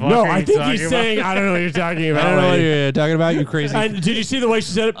 what the Dude, fuck no, are I you think talking he's saying, about? I don't know what you're talking about. I don't know what lady. you're talking about, you crazy. Did you see the way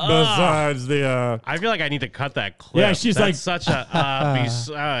she said it? Besides the. I feel like I need to cut that clip. Yeah, she's That's like such a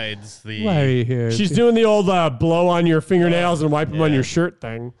besides the. Why are you here? She's doing the old blow on your fingernails and wipe them on your shirt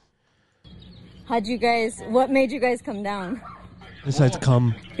thing. What made you guys come down? Besides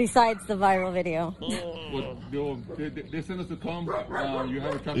come. Besides the viral video. They sent us to come. You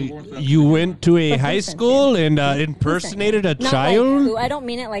have a traffic warrant. You went to a high school and impersonated a Not child? Like, I don't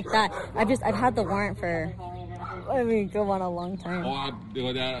mean it like that. I've had the warrant for, go on a long time.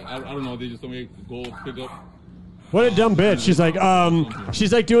 I don't know. They just told me to go pick up. What a dumb bitch. She's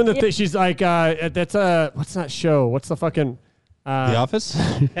like doing the thing. She's like, that's what's that show? What's the fucking. The Office?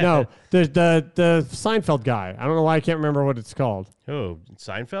 No, the Seinfeld guy. I don't know why I can't remember what it's called. Oh,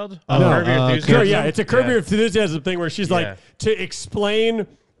 Seinfeld? No, Curb Your Enthusiasm? Yeah, it's a Curb Your Enthusiasm thing where she's like, to explain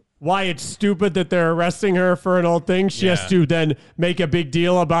why it's stupid that they're arresting her for an old thing, she has to then make a big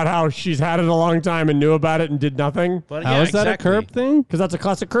deal about how she's had it a long time and knew about it and did nothing. But How is that a Curb thing? Because that's a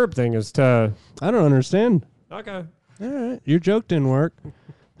classic Curb thing, is to... I don't understand. Okay. All right. Your joke didn't work.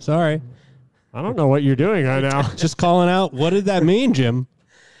 Sorry. I don't know what you're doing right now. Just calling out. What did that mean, Jim?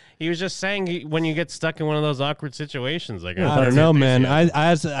 He was just saying when you get stuck in one of those awkward situations. Like, I don't know, man.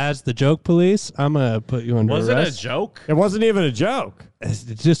 As the joke police, I'm going to put you under Was arrest. it a joke? It wasn't even a joke.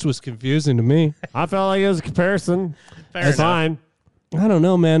 It just was confusing to me. I felt like it was a comparison. Fair That's enough. fine. I don't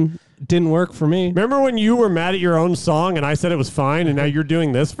know, man. It didn't work for me. Remember when you were mad at your own song and I said it was fine and now you're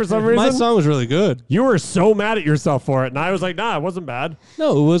doing this for some reason? My song was really good. You were so mad at yourself for it and I was like, nah, it wasn't bad.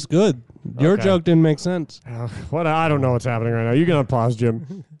 No, it was good. Your Okay. joke didn't make sense. What? I don't know what's happening right now. You can unpause,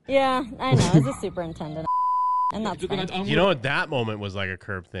 Jim. Yeah, I know. It's a superintendent. And that's fine. You know what? That moment was like a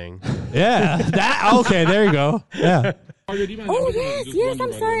Curb thing. Yeah. That okay, there you go. Yeah. Oh, yes,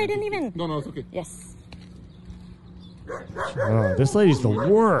 I'm sorry. I didn't even. No, it's okay. Yes. Oh, this lady's the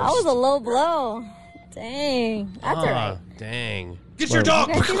worst. That was a low blow. Dang. That's all right. Dang. Get your dog.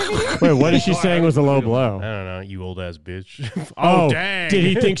 You guys see the video? Wait, what is she saying was a low blow? I don't know. You old ass bitch. Oh, dang. Did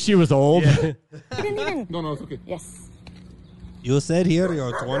he think she was old? You didn't even. No, it's okay. Yes. You said here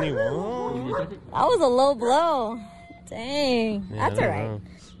you're 21. That was a low blow. Dang. That's all right.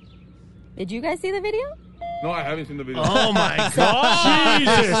 Did you guys see the video? No, I haven't seen the video. Oh my God.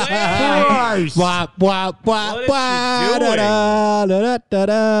 Jesus Christ. Wah, wah, wah, What is wah, she doing? da, da, da, da,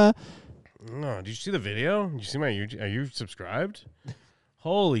 da. No, did you see the video? Did you see my YouTube? Are you subscribed?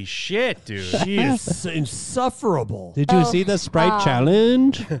 Holy shit, dude. She is insufferable. Did you see the Sprite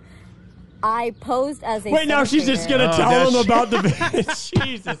challenge? I posed as a. Wait, now seventh she's just grader. going to tell does him she? about the video.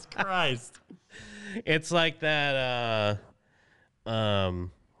 Jesus Christ. It's like that. I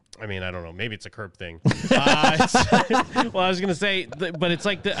mean, I don't know. Maybe it's a Curb thing. Well, I was gonna say, but it's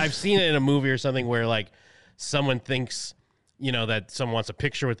like I've seen it in a movie or something where like someone thinks, you know, that someone wants a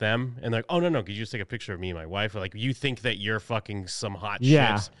picture with them, and they're like, oh no, could you just take a picture of me and my wife? Or like you think that you're fucking some hot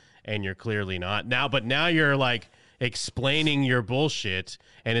Yeah. shit, and you're clearly not. But now you're like explaining your bullshit,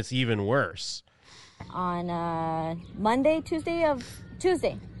 and it's even worse. On Tuesday.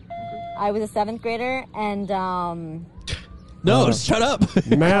 I was a seventh grader, and No, shut up.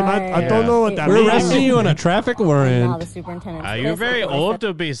 Man, I don't know what that We're means. arresting you on a traffic now warrant. the superintendent. Are you very old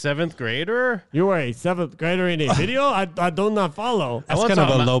to be seventh grader? You were a seventh grader in a video? I do not follow. That's kind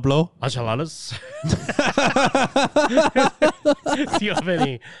of a low blow. Enchiladas. Do you have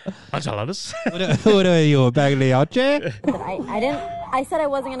any enchiladas? What are you, a bag de leche? But I didn't. I said I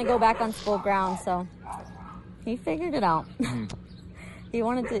wasn't going to go back on school grounds, so he figured it out. He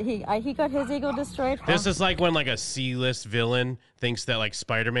wanted to. He got his ego destroyed. This is like when like a C-list villain thinks that like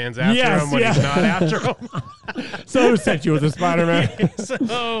Spider-Man's after Yes, him when yeah. he's not after him. So who sent you with the Spider-Man?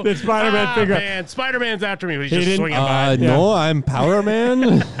 So, Did Spider-Man figure out? man, Spider-Man's after me, but he's He just didn't- swinging by. No, I'm Power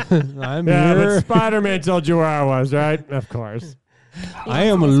Man. I'm Yeah, but here. Spider-Man told you where I was, right? Of course. I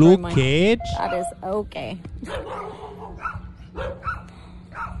am wants to destroy Luke my- Cage. That is okay.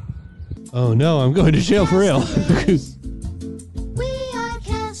 Oh no, I'm going to jail for real. We are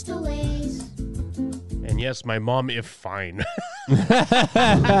castaways. And yes, my mom, if fine. There's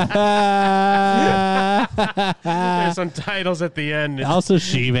some titles at the end. Also,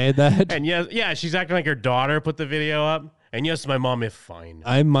 she made that. And yes, yeah, she's acting like her daughter put the video up. And yes, my mom, if fine.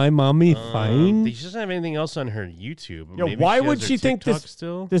 I'm my mommy fine. She doesn't have anything else on her YouTube. Yo, Maybe why has would her she think TikTok this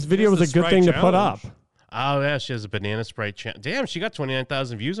still? this video was a the good thing to Sprite put up? challenge. Oh yeah, she has a Banana Sprite channel. Damn, she got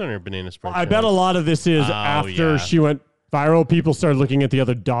 29,000 views on her Banana Sprite. I bet a lot of this is Oh, after yeah. she went viral. People started looking at the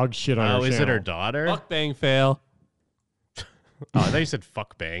other dog shit on her Oh, is it channel. her daughter? Mukbang fail. Oh, I thought you said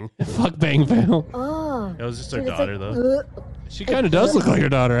fuck bang. Fuck bang fail. Oh. That was just her Dude, it's daughter, like, though. She kind of does look like her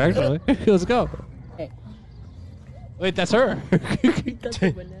daughter, actually. Let's go. Hey. Wait, that's her.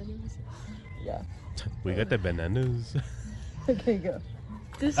 Yeah. We got the bananas. Okay, go.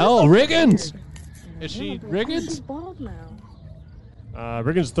 Oh, Riggins. Is she She's Riggins? bald now.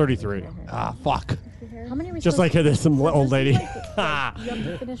 Riggins 33. Ah, fuck. How many are we Just supposed like to- there's some So old this is lady. like- you have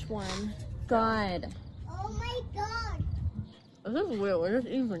to finish one. God. Oh my god. This is weird. We're just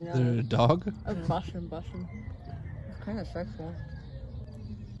even now. Is there a dog? Oh, bushing. It's kind of sexual.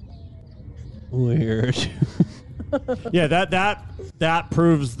 Weird. Yeah, that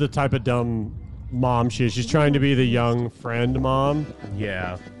proves the type of dumb mom she is. She's trying to be the young friend mom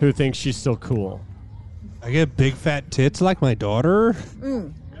Yeah. who thinks she's still cool. I get big fat tits like my daughter.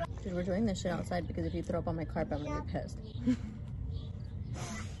 Dude, we're doing this shit outside because if you throw up on my carpet, I'm gonna be pissed.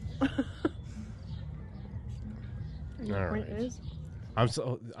 All right. Is?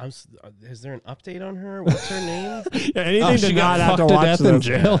 Is there an update on her? What's her name? Yeah, anything she to got not have to fucked to watch death in this.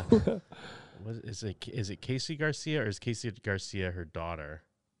 jail. What, is it Casey Garcia or is Casey Garcia her daughter?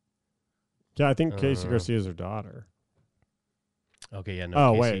 Yeah, I think Casey Garcia is her daughter. Okay, yeah, no.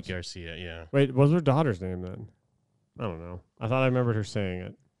 Oh, Casey wait. Garcia, yeah. Wait, what was her daughter's name then? I don't know. I thought I remembered her saying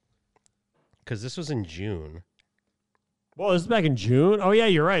it. Because this was in June. Well, this is back in June? Oh, yeah,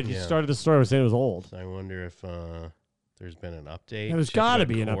 you're right. You Yeah. started the story with saying it was old. So I wonder if there's been an update. Yeah, there's She had gotta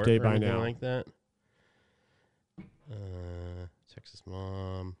go be an court update or by anything now. like that. Texas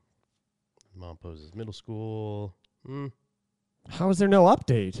mom. Mom poses middle school. How is there no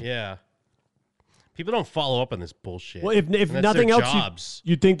update? Yeah. People don't follow up on this bullshit. Well, if And that's nothing their else, jobs.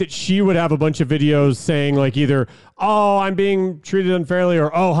 you'd think that she would have a bunch of videos saying like either, oh, I'm being treated unfairly, or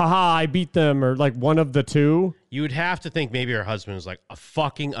oh, haha, I beat them, or like one of the two. You would have to think maybe her husband was like,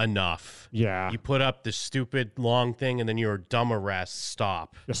 fucking enough. Yeah. You put up this stupid long thing and then you're dumb arrest.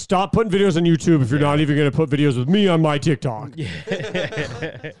 Stop. Just stop putting videos on YouTube if you're not even going to put videos with me on my TikTok.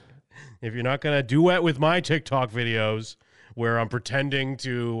 If you're not going to duet with my TikTok videos where I'm pretending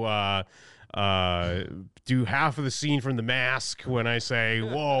to do half of the scene from The Mask when I say,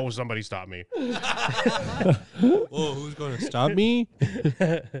 whoa, somebody stop me. Whoa, who's going to stop me?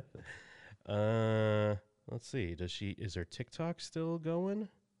 Let's see. Is her TikTok still going?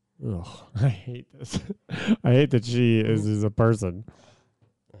 Ugh, I hate this. I hate that she is a person.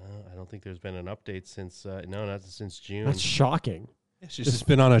 I don't think there's been an update since, not since June. That's shocking. She's just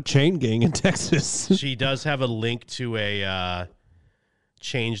been on a chain gang in Texas. She does have a link to a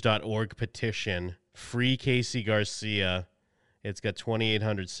change.org petition. Free Casey Garcia. It's got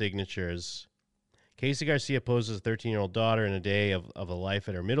 2,800 signatures. Casey Garcia poses a 13-year-old daughter in a day of a life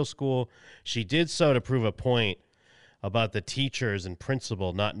at her middle school. She did so to prove a point about the teachers and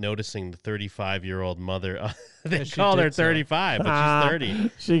principal not noticing the 35-year-old mother. They Yeah, she called her did so. 35, but she's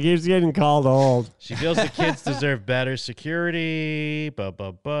 30. She keeps getting called old. She feels the kids deserve better security.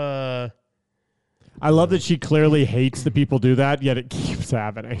 Blah. I love that she clearly hates that people do that, yet it keeps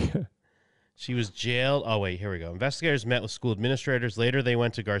happening. She was jailed. Oh, wait, here we go. Investigators met with school administrators. Later, they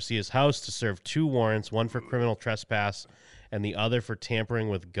went to Garcia's house to serve 2 warrants, one for criminal trespass and the other for tampering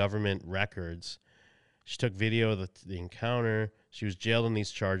with government records. She took video of the encounter. She was jailed on these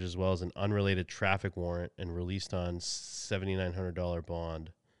charges as well as an unrelated traffic warrant and released on $7,900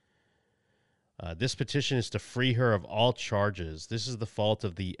 bond. This petition is to free her of all charges. This is the fault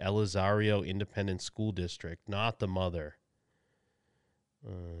of the Elizario Independent School District, not the mother.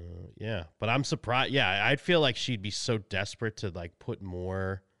 Yeah, but I'm surprised. Yeah, I'd feel like she'd be so desperate to like put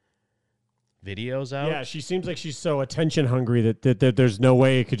more videos out. Yeah, she seems like she's so attention hungry that there's no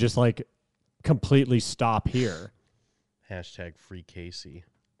way it could just like completely stop here. Hashtag free Casey.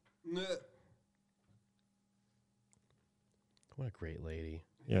 What a great lady.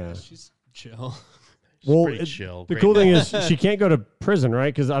 Yeah. She's chill. She's pretty chill. The Great cool thing lady. is she can't go to prison,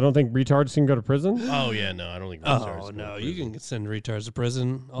 right? Because I don't think retards can go to prison. Oh yeah, no, I don't think. Oh no, you can send retards to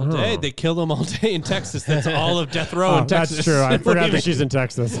prison all day. They kill them all day in Texas. That's all of death row in Texas. That's true. I forgot that she's in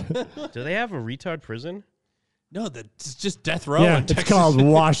Texas. Do they have a retard prison? No, it's just death row Yeah, in it's Texas. called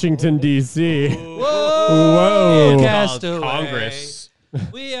Washington D.C. Whoa, Whoa. castaway. Congress.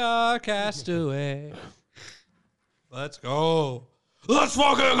 We are castaway. Let's go. Let's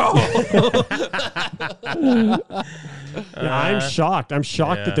fucking go. Yeah, I'm shocked. I'm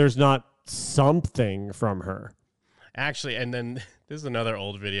shocked yeah. that there's not something from her. Actually, and then this is another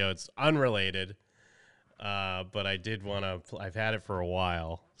old video. It's unrelated, but I did want to. I've had it for a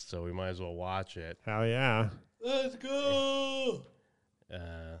while, so we might as well watch it. Hell yeah. Let's go.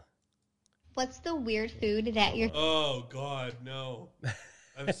 What's the weird food that you're... Oh, God, no.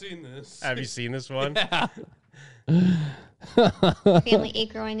 I've seen this. Have you seen this one? Yeah. family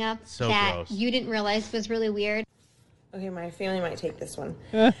ate growing up So that gross. you didn't realize was really weird? Okay, my family might take this one.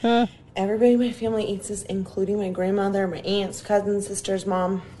 Everybody in my family eats this, including my grandmother, my aunts, cousins, sisters,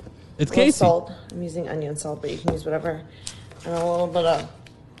 mom. It's A little Casey. salt. I'm using onion salt, but you can use whatever. And a little bit of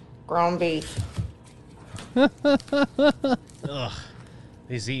ground beef. Ugh.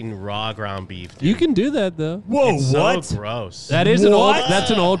 He's eating raw ground beef. Dude. You can do that though. Whoa, It's what? So gross. That is that's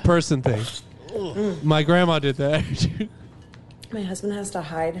an old person thing. My grandma did that. My husband has to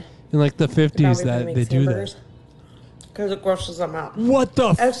hide. In like the 50s Probably that makes they do hamburgers that. because it grosses them out. What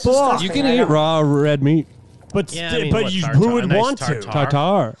the It's fuck? disgusting, You can I eat know. raw red meat. But Yeah, I mean, what, you, tartar- who would a nice want to?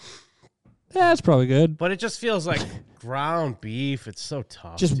 Tartar. Yeah, that's probably good. But it just feels like ground beef. It's so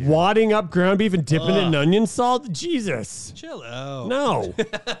tough. Just dude. wadding up ground beef and dipping it in Ugh. onion salt? Jesus. Chill out. No.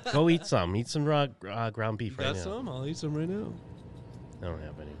 Go eat some. Eat some raw ground beef right Got now. some? I'll eat some right now. I don't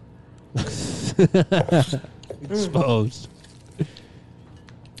have any. Exposed.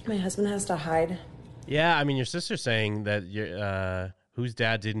 My husband has to hide. Yeah, I mean, your sister's saying that whose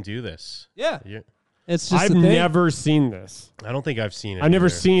dad didn't do this. Yeah. You're- It's just I've a thing. never seen this. I don't think I've seen it. I've never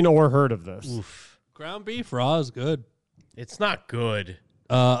either. seen or heard of this. Oof. Ground beef raw is good. It's not good.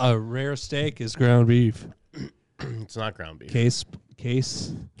 A rare steak is ground beef. It's not ground beef. Case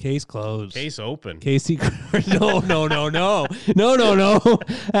closed. Case open. Casey. No.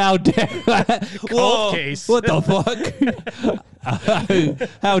 How dare? Whoa. case. What the fuck?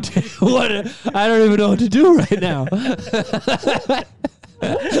 How dare? What? I don't even know what to do right now. I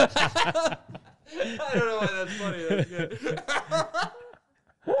don't know why that's funny. That's good.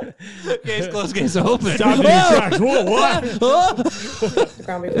 Case closed, case open. Stop in your tracks. Whoa, what? The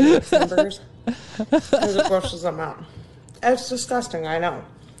ground beef makes hamburgers because it grosses them out. It's disgusting, I know.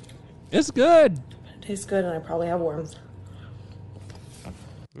 It's good. It tastes good, and I probably have worms.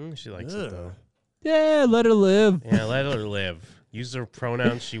 She likes it though. Yeah, let her live. Yeah, let her live. Use the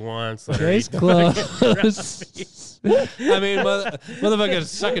pronouns she wants. Let her Case eat closed. I mean, motherfucker's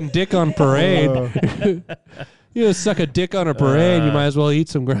sucking dick on parade. You suck a dick on a parade, you might as well eat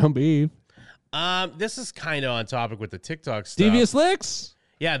some ground beef. This is kind of on topic with the TikTok stuff. Devious licks?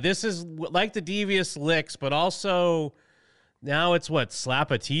 Yeah, this is like the devious licks, but also now it's what,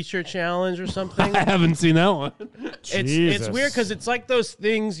 slap a teacher challenge or something? I haven't seen that one. It's weird because it's like those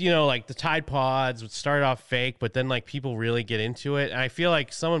things, you know, like the Tide Pods would start off fake, but then like people really get into it. And I feel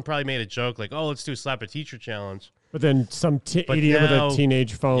like someone probably made a joke like, "Oh, let's do a slap a teacher challenge." But then some But idiot now- with a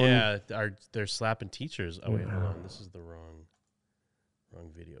teenage phone. Yeah, they're slapping teachers. Oh wait, hold on. This is the wrong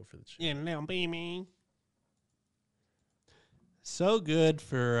video for the channel. Yeah, little baby. So good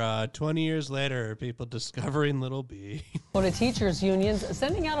for 20 years later, people discovering Little B. One of teachers' unions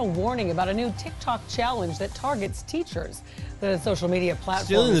sending out a warning about a new TikTok challenge that targets teachers. The social media platform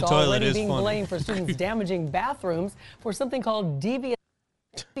Stealing is the toilet already is being funny. blamed for students damaging bathrooms for something called devious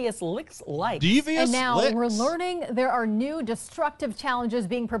licks likes. And now we're learning there are new destructive challenges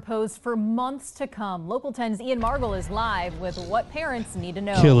being proposed for months to come. Local 10's Ian Margul is live with what parents need to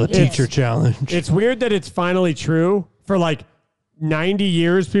know. Kill a Ian. teacher challenge. It's weird that it's finally true. For like 90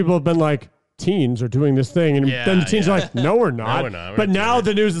 years, people have been like, teens are doing this thing. And then the teens are like, no, we're not. No, we're not. We're But not now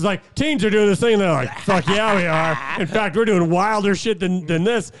the news is like, teens are doing this thing. And they're like, fuck yeah, we are. In fact, we're doing wilder shit than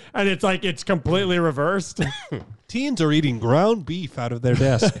this. And it's like, it's completely reversed. Teens are eating ground beef out of their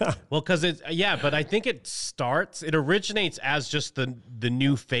desk. Well, because but I think it originates as just the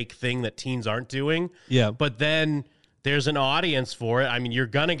new fake thing that teens aren't doing. Yeah. But then there's an audience for it. I mean, you're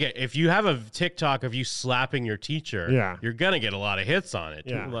going to get, if you have a TikTok of you slapping your teacher, you're going to get a lot of hits on it.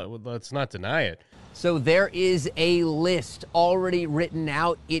 Yeah. Let's not deny it. So there is a list already written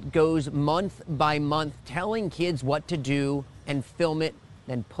out. It goes month by month, telling kids what to do and film it,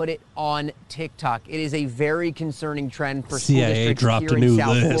 then put it on TikTok. It is a very concerning trend for school CIA districts dropped here a new in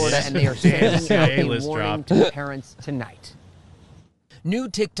South list. Florida, and they are sending out CIA a list warning dropped. to parents tonight. New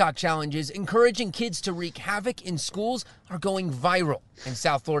TikTok challenges encouraging kids to wreak havoc in schools are going viral, and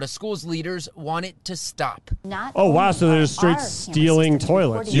South Florida schools leaders want it to stop. Oh, wow. So they're just straight stealing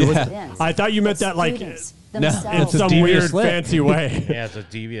toilets. I thought you meant that like in some weird fancy way. Yeah, it's a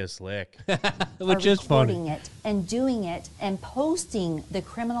devious lick. Which is recording funny. it and doing it and posting the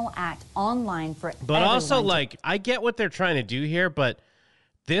criminal act online for But also, everyone to- like, I get what they're trying to do here, but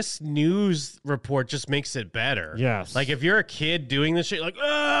this news report just makes it better. Yes. Like, if you're a kid doing this shit, like,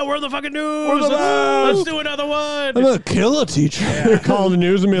 we're the fucking news. We're the Let's best." do another one. I'm going to kill a teacher. They're calling the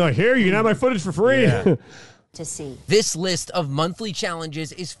news and be like, here, you can have my footage for free. Yeah. to see. This list of monthly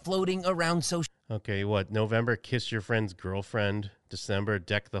challenges is floating around social. Okay, what? November, kiss your friend's girlfriend. December,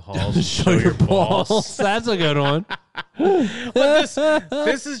 deck the halls. Show your balls. That's a good one. But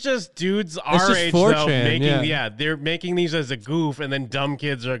this is just dudes our just age, 4chan, though, making, yeah. they're making these as a goof, and then dumb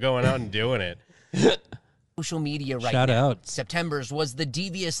kids are going out and doing it. Social media right Shout now. out. September's was the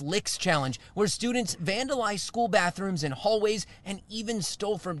Devious Licks Challenge, where students vandalized school bathrooms and hallways and even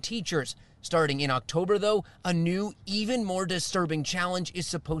stole from teachers. Starting in October, though, a new, even more disturbing challenge is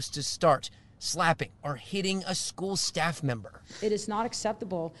supposed to start. Slapping or hitting a school staff member. It is not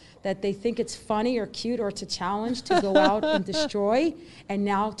acceptable that they think it's funny or cute or it's a challenge to go out and destroy and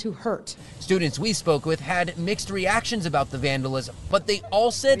now to hurt. Students we spoke with had mixed reactions about the vandalism, but they all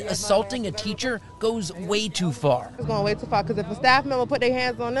said assaulting a teacher goes way too far. It's going way too far because if a staff member put their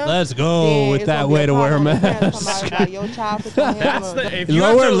hands on them, Let's go then with it's that gonna be way to wear a problem. mask. Somebody like, your child put your hands on them.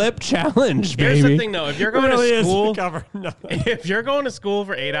 Lower lip challenge, baby. Here's the thing, though. If you're going really to is school, cover nothing. if you're going to school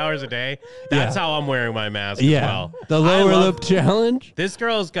for 8 hours a day, that's how I'm wearing my mask as Yeah. well. The I lower love- lip challenge. This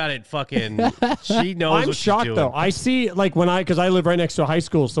girl's got it fucking. She knows I'm what shocked she's doing. though. I see like because I live right next to a high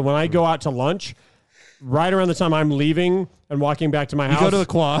school, so when I go out to lunch, right around the time I'm leaving and walking back to my You house, go to the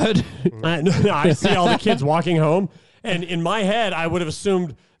quad. I see all the kids walking home, and in my head, I would have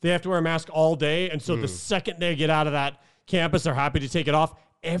assumed they have to wear a mask all day, and so the second they get out of that campus, they're happy to take it off.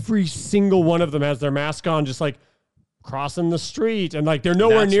 Every single one of them has their mask on, just like crossing the street, and like they're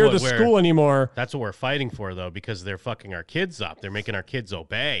nowhere That's near what the we're- school anymore. That's what we're fighting for, though, because they're fucking our kids up. They're making our kids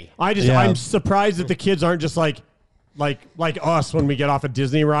obey. I'm surprised that the kids aren't just like us when we get off a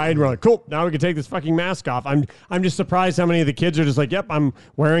Disney ride. We're like, cool, now we can take this fucking mask off. I'm just surprised how many of the kids are just like, yep, I'm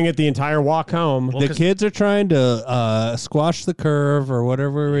wearing it the entire walk home. The kids are trying to squash the curve or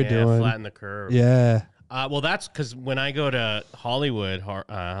whatever we're doing. Flatten the curve. Yeah. Well, that's because when I go to Hollywood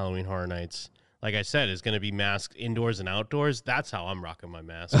Halloween Horror Nights, like I said, it's going to be masked indoors and outdoors. That's how I'm rocking my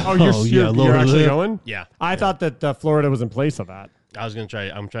mask. Oh, you're actually going? Yeah. I thought that Florida was in place of that.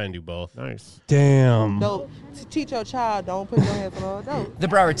 I'm trying to do both. Nice. Damn. Don't teach your child, don't put your hands on adults. The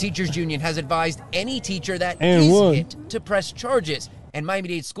Broward Teachers Union has advised any teacher that And is one. hit to press charges. And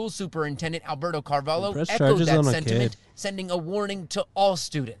Miami-Dade School Superintendent Alberto Carvalho Press echoed charges that on a sentiment, kid. sending a warning to all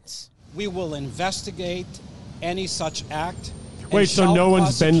students. We will investigate any such act. and Wait, so shall no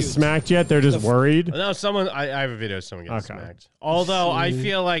one's been prosecute smacked yet? They're just worried? No, I have a video of someone getting smacked. Although I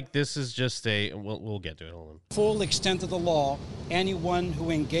feel like this is just we'll get to it. Hold on. full extent of the law anyone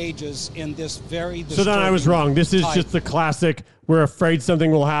who engages in this very So then I was disturbing wrong. This is type. just the classic, we're afraid something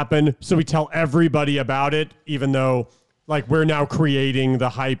will happen, so we tell everybody about it, even though like we're now creating the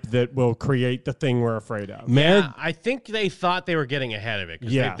hype that will create the thing we're afraid of. Yeah, I think they thought they were getting ahead of it.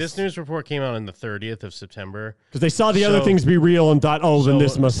 'Cause Yes. this news report came out on the 30th of September. Because they saw the other things be real and thought, oh, then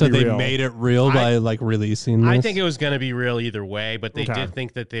this must So be they real. made it real by like releasing this. I think it was going to be real either way, but they Okay. did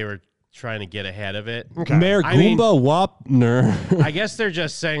think that they were trying to get ahead of it. Mayor I mean, Goomba Wapner. I guess they're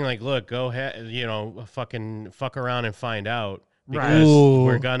just saying like, look, go ahead, fuck around and find out. Right. Because Ooh.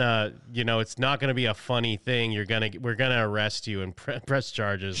 we're gonna, it's not gonna be a funny thing. We're gonna arrest you and press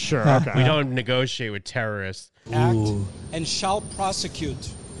charges. Sure, okay. We don't negotiate with terrorists. Act and shall prosecute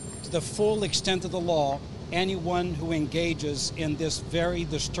to the full extent of the law anyone who engages in this very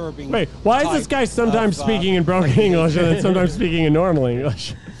disturbing. Wait, why is this type guy sometimes of, speaking in broken English and then sometimes speaking in normal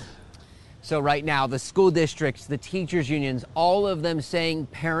English? So right now, the school districts, the teachers unions, all of them saying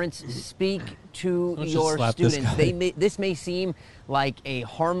parents speak to Let's just your slap this students. guy. This may seem like a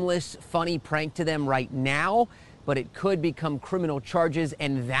harmless, funny prank to them right now, but it could become criminal charges,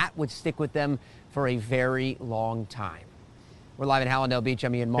 and that would stick with them for a very long time. We're live in Hallandale Beach.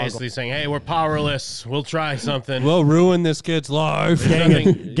 I'm Ian Margle. Basically saying, hey, we're powerless. We'll try something. We'll ruin this kid's life.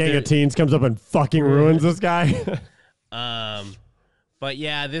 Gang of teens comes up and fucking ruins this guy. But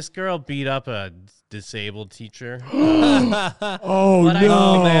yeah, this girl beat up a disabled teacher. Oh, But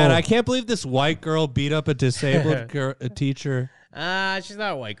no, man. I can't believe this white girl beat up a disabled a teacher. She's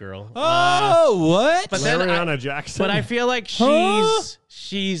not a white girl. What? But then Mariana Jackson. But I feel like Huh?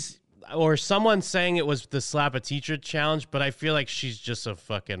 she's or someone saying it was the slap a teacher challenge, but I feel like she's just a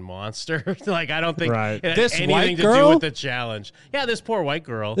fucking monster. Like I don't think Right. it had This anything white to do girl? with the challenge. Yeah, this poor white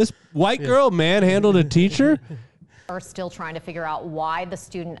girl. This white girl manhandled a teacher? Are still trying to figure out why the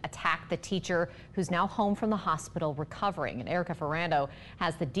student attacked the teacher, who's now home from the hospital recovering. And Erica Ferrando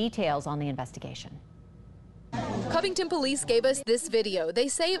has the details on the investigation. Covington police gave us this video. They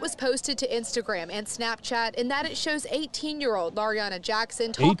say it was posted to Instagram and Snapchat, and that it shows 18-year-old Lariana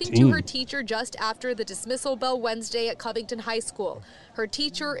Jackson talking to her teacher just after the dismissal bell Wednesday at Covington High School. Her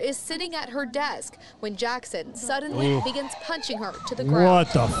teacher is sitting at her desk when Jackson suddenly begins punching her to the ground.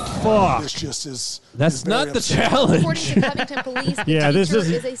 What the fuck? This just is. That's not the challenge. According to Covington police, the Yeah, this teacher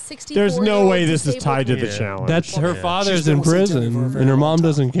is. a 64-year-old There's no way this is tied to the disabled challenge. That's her father's in prison, and her mom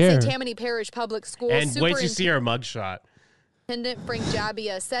doesn't care. St. Tammany Parish Public Schools And wait till you see her mugshot. Superintendent Frank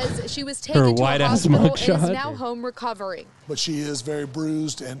Jabia says she was taken Her to a white-ass hospital and is mugshot. now home recovering. But she is very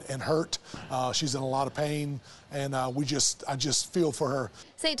bruised and hurt. She's in a lot of pain, and I just feel for her.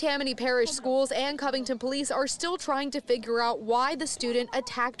 St. Tammany Parish Schools and Covington Police are still trying to figure out why the student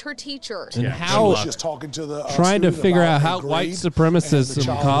attacked her teacher. And She how was just talking to the trying to student figure about out her how white grade, and the supremacism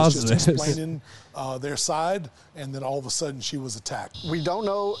child was caused just this. explaining their side, and then all of a sudden she was attacked. We don't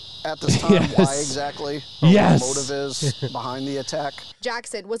know at this time why exactly or Yes. what the motive is behind the attack.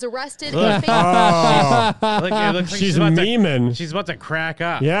 Jackson was arrested Look. and faced Oh. Look, it looks like She's about to- memeing. she's about to crack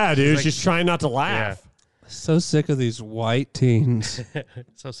up. Yeah, dude. Like- She's trying not to laugh. So sick of these white teens.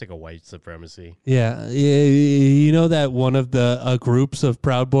 So sick of white supremacy. Yeah, you know that one of the groups of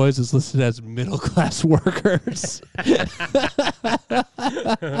Proud Boys is listed as middle class workers.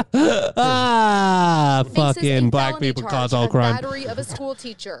 Fucking black people cause all crime. battery of a school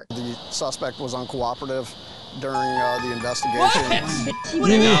teacher. The suspect was uncooperative during the investigation.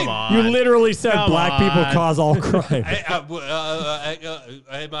 You literally said Come black people on. cause all crime. Am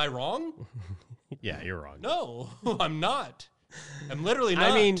I wrong? Yeah, you're wrong. No, I'm not. I'm literally not.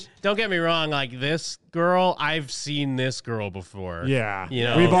 I mean, don't get me wrong. Like this girl, I've seen this girl before. Yeah. you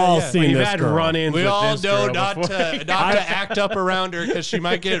know, We've all seen We've this had girl. run-ins. we with all this know girl not before. to act up around her because she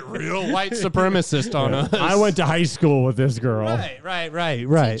might get real white supremacist on us. I went to high school with this girl. Right.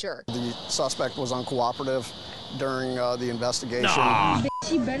 Teacher. The suspect was uncooperative during the investigation.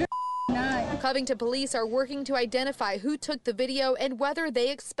 She better not. Covington police are working to identify who took the video and whether they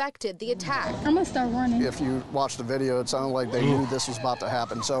expected the attack. I'm gonna start running. If you watch the video, it sounded like they knew this was about to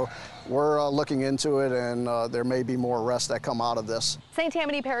happen. So we're looking into it, and there may be more arrests that come out of this. St.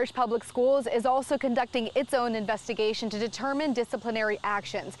 Tammany Parish Public Schools is also conducting its own investigation to determine disciplinary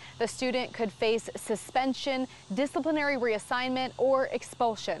actions. The student could face suspension, disciplinary reassignment, or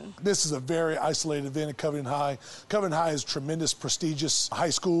expulsion. This is a very isolated event at Covington High. Covington High is tremendous, prestigious high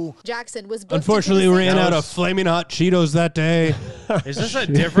school. Jackson was booked Unfortunately, into we the ran same- out of flaming hot Cheetos that day. Is this a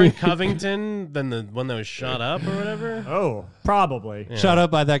different Covington than the one that was shot up or whatever? Oh, probably. Yeah. Shot up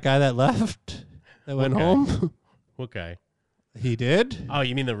by that guy that left, that went Okay. home. What guy? He did? Oh,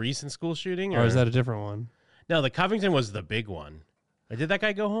 you mean the recent school shooting? Or is that a different one? No, the Covington was the big one. Did that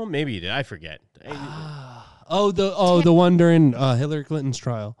guy go home? Maybe he did. I forget. The one during Hillary Clinton's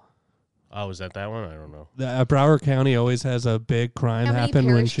trial. Oh, was that one? I don't know. Broward County always has a big crime Tammany happen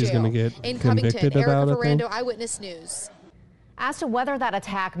when Parish she's Jail. going to get In convicted Covington, about Erica it. Ferrando, Eyewitness News. As to whether that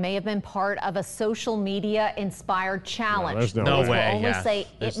attack may have been part of a social media inspired challenge, there's no police way. will only Yeah. say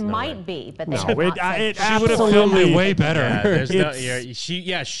There's it no might way. be, but they No, have not it said She would have filmed it way better. Yeah, there's no,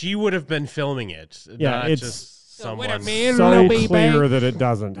 It's- she would have been filming it. Yeah, not it's just So someone wait a minute. so Little baby. clear that it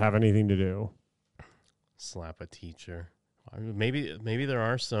doesn't have anything to do. slap a teacher. Maybe there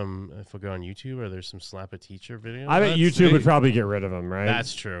are some. If we go on YouTube, or there's some slap a teacher videos. I bet YouTube would probably get rid of them, right?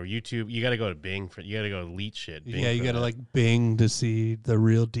 That's true. YouTube, you got to go to Bing for. You got to go to Leet shit. Bing Yeah, you for got to that. like Bing to see the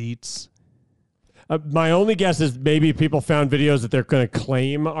real deets. My only guess is maybe people found videos that they're going to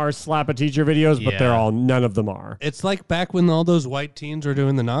claim are slap a teacher videos, but Yeah. none of them are. It's like back when all those white teens were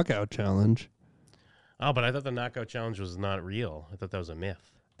doing the knockout challenge. Oh, but I thought the knockout challenge was not real. I thought that was a myth.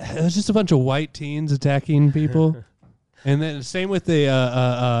 It was just a bunch of white teens attacking people. And then same with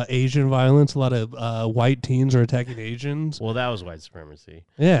the Asian violence. A lot of white teens are attacking Asians. Well, that was white supremacy.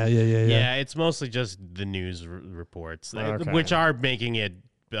 Yeah. Yeah, it's mostly just the news reports, Okay. which are making it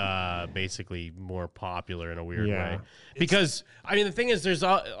basically more popular in a weird Yeah. way. Because, I mean, the thing is, there's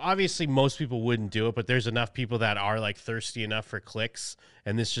obviously most people wouldn't do it, but there's enough people that are like thirsty enough for clicks,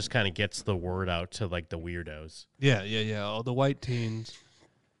 and this just kind of gets the word out to like the weirdos. Yeah. All the white teens.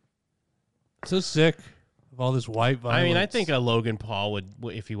 So sick of all this white violence. I mean, I think a Logan Paul would,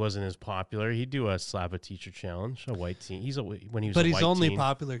 if he wasn't as popular, he'd do a slap a teacher challenge. A white teen. When he was, But a he's white only teen.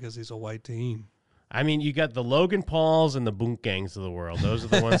 popular because he's a white teen. I mean, you got the Logan Pauls and the Boonk Gangs of the world. Those are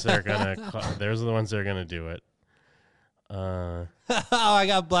the ones that are gonna. Those are the ones that are gonna do it. I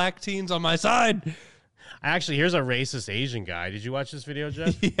got black teens on my side. Actually, here's a racist Asian guy. Did you watch this video,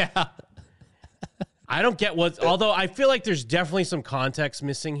 Jeff? Yeah. I don't get what. Although I feel like there's definitely some context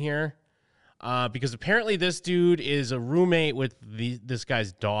missing here, because apparently this dude is a roommate with this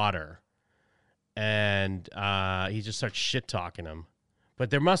guy's daughter, and he just starts shit talking him. But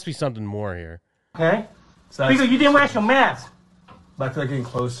there must be something more here. Okay? So Because you didn't wear your mask. But I feel like getting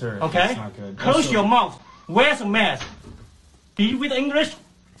closer. Okay? It's not good. Close Also- your mouth. Wear some mask. Do you read English?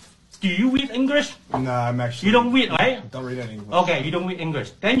 Do you read English? No, I'm actually. You don't read, right? Don't read any English. Okay, you don't read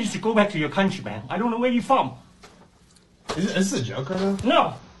English. Then you should go back to your country, man. I don't know where you're from. Is this a joke right now?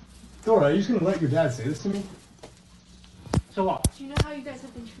 No. Dora, are you just gonna let your dad say this to me? So what? Do you know how you guys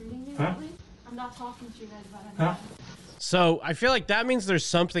have been treating me Huh? lately? I'm not talking to you guys about it. Huh? So I feel like that means there's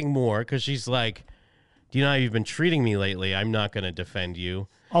something more because she's like, do you know how you've been treating me lately? I'm not going to defend you.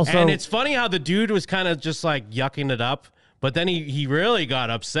 Also- and it's funny how the dude was kind of just like yucking it up, but then he really got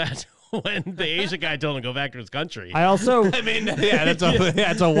upset when the Asian guy told him to go back to his country. I also, I mean, yeah,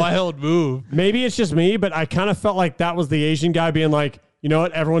 that's a wild move. Maybe it's just me, but I kind of felt like that was the Asian guy being like, you know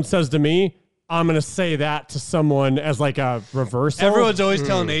what, everyone says to me, I'm going to say that to someone as like a reversal. Everyone's always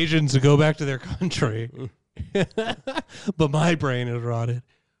telling Asians to go back to their country. But my brain is rotted.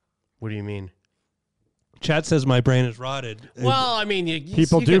 What do you mean? Chat says my brain is rotted. Well, I mean,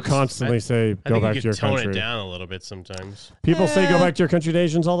 People do constantly say, I go think back you to your could tone country. it down a little bit sometimes. People say go back to your country to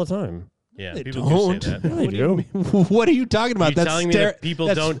Asians all the time. Yeah, They people don't. do say that. Yeah, they What do you do. mean? What are you talking about? You That's telling me stare- that people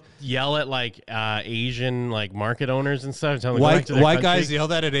that's- don't yell at like Asian like market owners and stuff? Telling them to go White, back to their white country? guys yell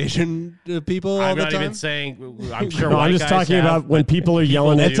that at Asian people all I'm the not time? even saying. I'm sure. No, white I'm just guys talking have, about when but people are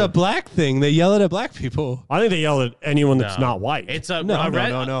yelling at It's a black thing. They yell it at black people. I think they yell at anyone that's No. not white. It's a No, no, red,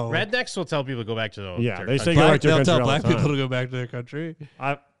 no, no. Rednecks will tell people to go back to Yeah, their they say country. go back to your They'll country tell all black the time. people to go back to their country.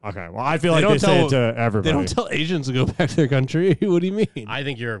 Okay, well, I feel They like don't they say tell- it to everybody. They don't tell Asians to go back to their country. What do you mean? I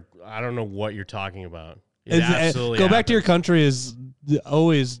think you're. I don't know what you're talking about. It It's- absolutely go back to your happens. country has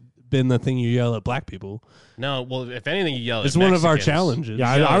always been the thing you yell at black people. No, well, if anything, you yell. It's at one of our Mexicans. challenges.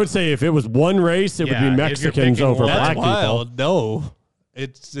 Yeah, I would say if it was one race, it Yeah, would if be you're Mexicans picking over one. black That's wild. people. No,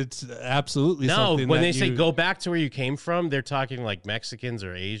 it's absolutely No, something. when that they say you- go back to where you came from, they're talking like Mexicans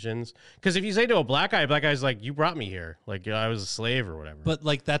or Asians. Because if you say to a black guy's like, "You brought me here, like I was a slave or whatever." But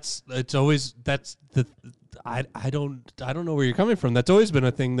like that's I don't know where you're coming from. That's always been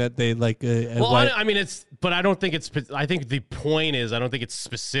a thing that they like. Well, I mean, but I don't think it's. I think the point is, I don't think it's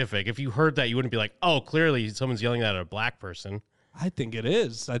specific. If you heard that, you wouldn't be like, "Oh, clearly someone's yelling that at a black person." I think it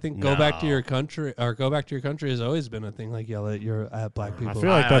is. I think go back to your country or go back to your country has always been a thing. Like yell at black people. I feel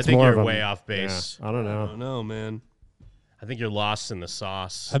like that's I think more you're of a way off base. Yeah, I don't I know. don't know, man. I think you're lost in the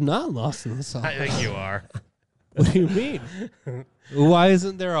sauce. I'm not lost in the sauce. I think you are. What do you mean? Why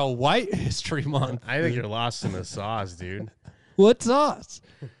isn't there a White History Month? I think you're lost in the sauce, dude. What sauce?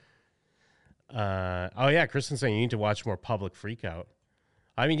 Oh yeah, Kristen's saying you need to watch more Public Freakout.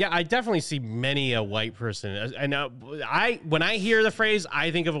 I mean, yeah, I definitely see many a white person, and when I hear the phrase, I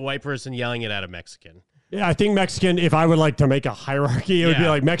think of a white person yelling it at a Mexican. Yeah, I think Mexican. If I would like to make a hierarchy, it would be Yeah.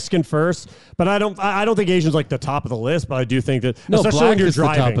 like Mexican first. But I don't think Asian's like the top of the list. But I do think that, No, especially black when you're is the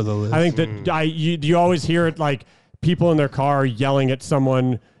top driving, of the list. I think that you always hear it like people in their car yelling at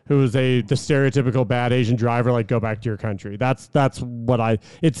someone who's the stereotypical bad Asian driver, like go back to your country. That's what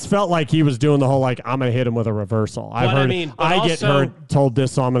it's felt like he was doing the whole like I'm gonna hit him with a reversal. I've heard I get told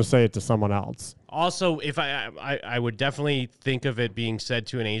this, so I'm gonna say it to someone else. Also, if I would definitely think of it being said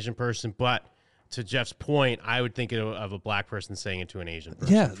to an Asian person, but to Jeff's point, I would think of a black person saying it to an Asian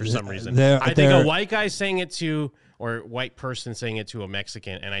person Yeah, for some reason. they're- I think a white guy saying it to, or white person saying it to a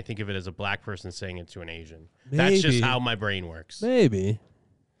Mexican, and I think of it as a black person saying it to an Asian. That's just Maybe. how my brain works. Maybe.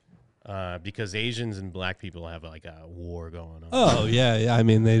 Because Asians and black people have like a war going on. Oh yeah. I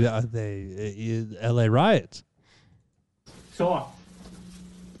mean, they L.A. riots. So what?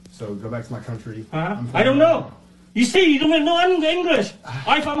 So go back to my country. I don't know. You see, you don't know English.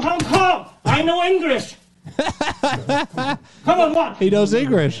 I'm from Hong Kong. I know English. Come on, what? He knows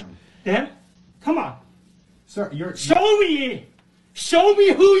English. Then, come on. Sir, you're. Show me. Show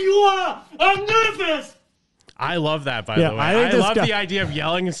me who you are. I'm nervous. I love that, by Yeah, the way. I think I this love guy- the idea of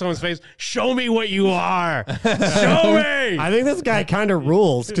yelling in someone's face, show me what you are. Show me. I think this guy kind of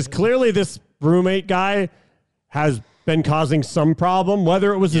rules because clearly this roommate guy has been causing some problem,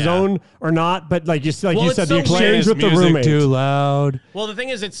 whether it was his own or not. But like you said, Well, it's the so exchange with the Music roommate. too loud. Well, the thing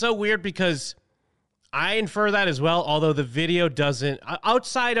is, it's so weird because I infer that as well, although the video doesn't,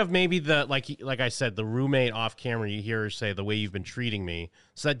 outside of maybe the, like I said, the roommate off camera, you hear her say the way you've been treating me.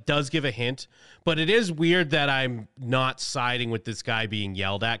 So that does give a hint, but it is weird that I'm not siding with this guy being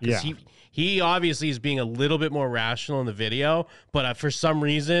yelled at because he obviously is being a little bit more rational in the video, but for some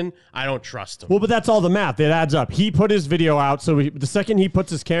reason, I don't trust him. Well, but that's all the math. It adds up. He put his video out, so the second he puts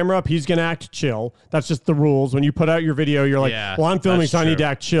his camera up, he's going to act chill. That's just the rules. When you put out your video, you're like, Yeah, well, I'm filming, that's so I need true. to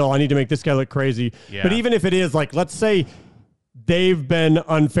act chill. I need to make this guy look crazy. Yeah. But even if it is, like, let's say they've been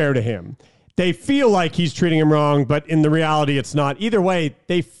unfair to him. they feel like he's treating him wrong, but in the reality, it's not. Either way,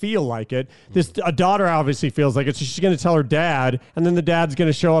 they feel like it. A daughter obviously feels like it, so she's going to tell her dad, and then the dad's going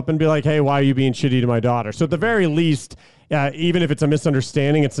to show up and be like, hey, why are you being shitty to my daughter? So at the very least, even if it's a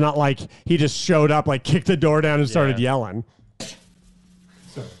misunderstanding, it's not like he just showed up, like kicked the door down and started yelling.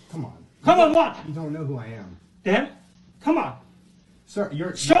 Sir, come on. Come on, what? You don't know who I am. Then, come on. Sir,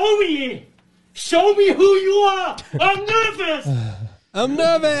 Show me! Show me who you are! I'm nervous! I'm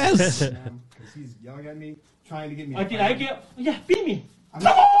nervous! Because he's yelling at me, trying to get me to Yeah, beat me. Come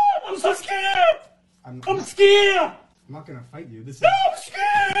on! I'm so scared! I'm scared! I'm not going to fight you. This is... I'm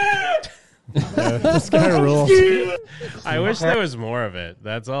scared! This guy rules. I wish there was more of it.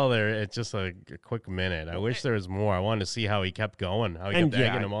 That's all there. It's just a quick minute. I wish there was more. I wanted to see how he kept going, how he kept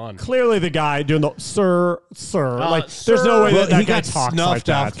egging him on. Clearly, the guy doing the sir, like there's no way that he guy got talks snuffed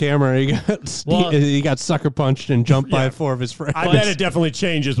like off that. camera. He got sucker punched and jumped by 4 of his friends. I bet it definitely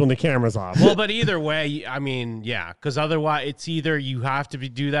changes when the camera's off. Well, but either way, I mean, yeah, because otherwise, it's either you have to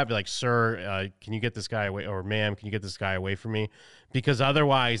do that, be like, sir, can you get this guy away, or ma'am, can you get this guy away from me? Because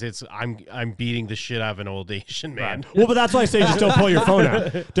otherwise, it's I'm beating the shit out of an old Asian man. Well, but that's why I say just don't pull your phone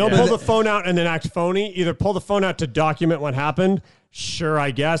out. Don't pull the phone out and then act phony. Either pull the phone out to document what happened, sure,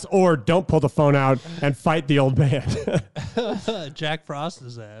 I guess, or don't pull the phone out and fight the old man. Jack Frost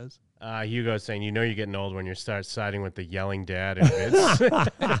his ass. Hugo's saying, you know you're getting old when you start siding with the yelling dad and Vince.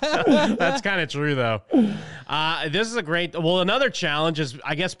 That's kind of true, though. This is a great... Well, another challenge is,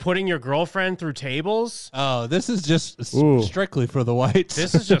 I guess, putting your girlfriend through tables. Oh, this is just strictly for the whites.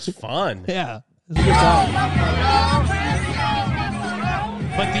 This is just fun. Yeah.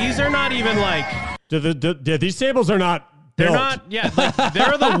 But these are not even like... These tables are not... They're built. not, like, there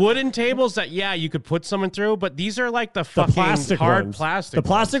are the wooden tables that, you could put someone through, but these are like the fucking plastic hard ones. plastic. The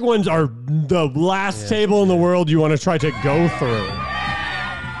plastic ones are the last table in the world you want to try to go through.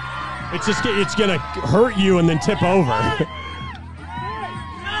 It's gonna hurt you and then tip over.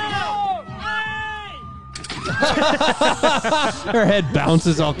 Her head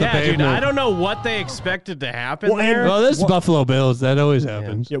bounces off the pavement. Dude, I don't know what they expected to happen there. Well, this is Buffalo Bills. That always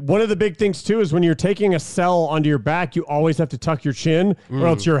happens. Yeah, one of the big things, too, is when you're taking a cell onto your back, you always have to tuck your chin, or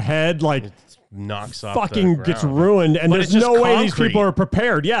else your head, knocks off fucking the gets ground. ruined, and But there's it's just no way these concrete. people are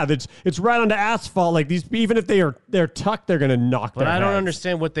prepared. Yeah, it's right onto asphalt. Like these, even if they're tucked, they're gonna knock. But their I don't heads.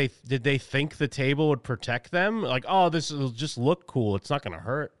 understand what did they think the table would protect them? Like, oh, this will just look cool. It's not going to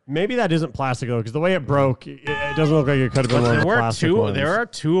hurt. Maybe that isn't plastic though, because the way it broke, it doesn't look like it could have been But one of the there were plastic ones. There are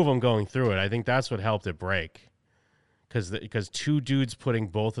two of them going through it. I think that's what helped it break. Because two dudes putting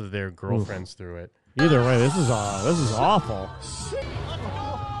both of their girlfriends through it. Either way, this is awful.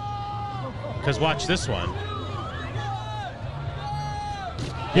 Because watch this one.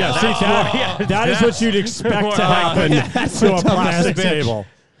 Yeah, see, that is what you'd expect to happen to a plastic table.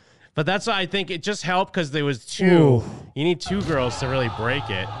 But that's why I think it just helped because there was two. Ooh. You need two girls to really break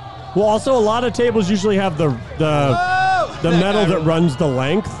it. Well, also a lot of tables usually have the metal that runs the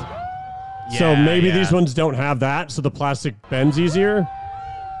length. So Yeah, maybe yeah. these ones don't have that, so the plastic bends easier.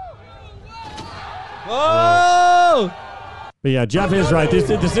 Whoa! But yeah, Jeff is right.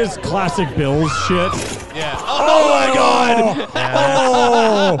 This is classic Bills shit. Yeah. Oh my God!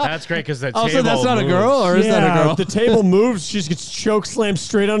 Oh, That's great because the Oh, table so that's not a moves. girl, or is that a girl? If the table moves, she gets choke slammed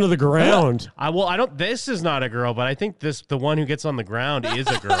straight onto the ground. I don't. This is not a girl, but I think the one who gets on the ground is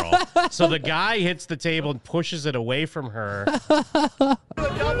a girl. So the guy hits the table and pushes it away from her.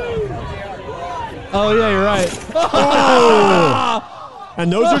 Oh yeah, you're right. Oh!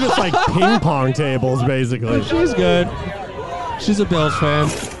 And those are just like ping pong tables, basically. She's good. She's a Bills fan.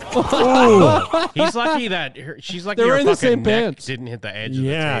 He's lucky that she's lucky They're her wearing the fucking same neck pants. didn't hit the edge of the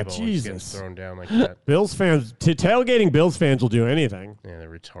Yeah, table. When she gets Jesus. thrown down like that. Bills fans, tailgating Bills fans will do anything. Yeah, they're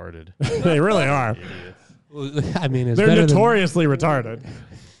retarded. They really are. I mean, it's They're better notoriously retarded.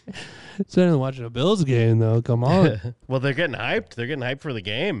 It's better than watching a Bills game, though. Come on. Well, they're getting hyped. They're getting hyped for the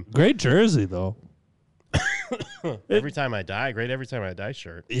game. Great jersey, though. Every time I die, great every time I die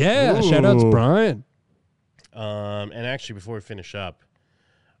shirt. Yeah, shout out to Brian. And actually, before we finish up,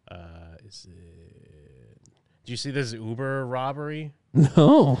 do you see this Uber robbery?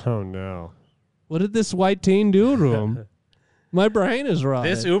 No. Oh no. What did this white teen do to him? My brain is right.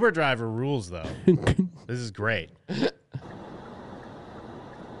 This Uber driver rules, though. This is great. Can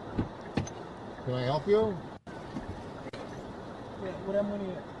I help you?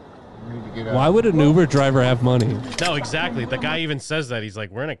 You need to get out. Why would an Uber driver have money? No, exactly. The guy even says that. He's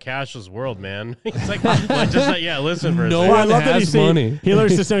like, we're in a cashless world, man. He's like, well, just like, yeah, listen for a No second. one has money. He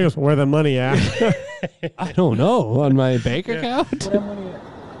learns to say, "Where the money at?" I don't know. On my bank account? You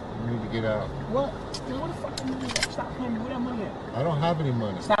need to get out. What? What the fuck are you doing? Stop playing. Where that money at? I I don't have any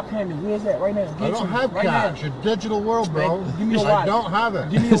money. Stop paying me. Where's that? Right now. I don't have cash. It's digital world, bro. Give me your I wallet. don't have it.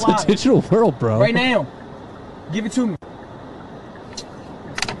 Give me your It's a wallet. digital world, bro. Right now. Give it to me.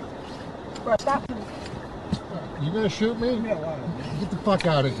 Bro, stop. You gonna shoot me? Get the fuck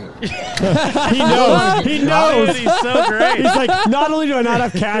out of here. He knows. He knows. He's so great. He's like, not only do I not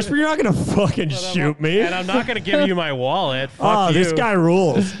have cash, but you're not gonna fucking shoot me. And I'm not gonna give you my wallet. Fuck Oh, you. this guy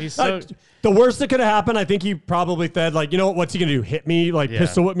rules. He's so. The worst that could have happened, I think he probably said, like, you know what? What's he gonna do? Hit me? Like, Yeah.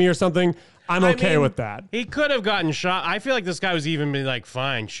 pistol whip me or something? I'm I okay mean, with that. He could have gotten shot. I feel like this guy was even been like,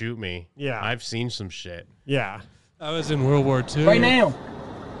 fine, shoot me. Yeah. I've seen some shit. Yeah. I was in World War II. Right now.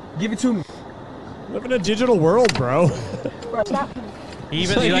 Give it to me. Live in a digital world, bro. Bro, stop. He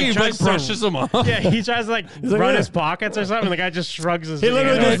It's like he, tries brushes him off. Yeah, he tries to like like, run yeah. his pockets or something. And the guy just shrugs his. He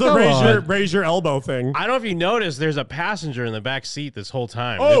literally hand. does the raise your elbow thing. I don't know if you noticed. There's a passenger in the back seat this whole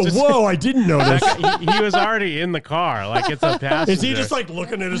time. Oh, It's just- whoa! I didn't notice. he was already in the car. Like it's a passenger. Is he just like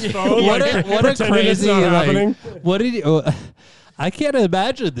looking at his phone? What like, a pretending it's crazy, not like, happening? what did he, I can't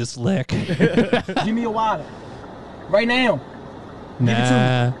imagine this lick. Give me your wallet. Right now.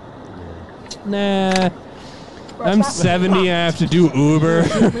 Nah. Nah. I'm stop. 70. I have to do Uber.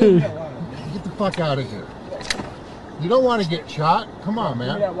 Get the fuck out of here. You don't want to get shot? Come on, Give me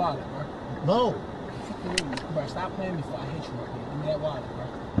man. that wallet, bro. No. Bro, stop playing before I hit you right here. Give me that wallet,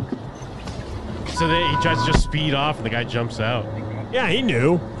 bro. So then he tries to just speed off, and the guy jumps out. Yeah, he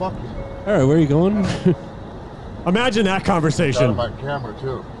knew. Fuck you. All right, where are you going? Imagine that Got conversation. my camera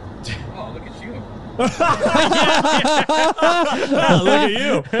too. Oh, look at you. Look at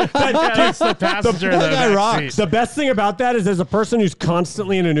you. That's the passenger in the guy back rocks. seat. The best thing about that is, as a person who's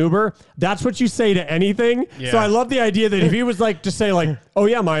constantly in an Uber, that's what you say to anything. Yeah. So I love the idea that if he was like to say like, "Oh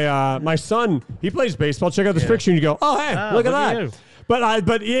yeah, my son, he plays baseball. Check out this picture," and you go, "Oh hey, look at that." you.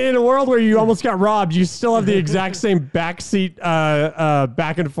 But in a world where you almost got robbed, you still have the exact same backseat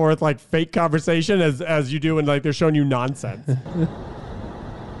back and forth like fake conversation as you do when like they're showing you nonsense. I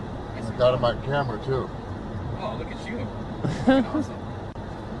got my camera too. Oh, look at you.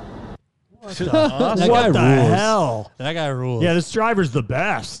 That What guy the rules. hell? That guy rules. Yeah, this driver's the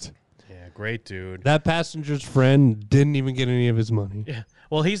best. Yeah, great dude. That passenger's friend didn't even get any of his money. Yeah.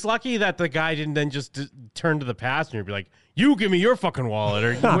 Well, he's lucky that the guy didn't then just turn to the passenger and be like, "You give me your fucking wallet,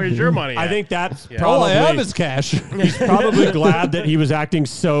 or where's your money?" I at?" think that's Yeah. All I probably. have is cash. He's probably glad that he was acting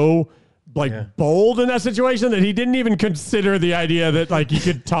so bold in that situation that he didn't even consider the idea that like he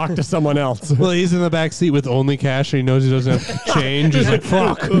could talk to someone else. Well, he's in the back seat with only cash, and he knows he doesn't have change. He's like,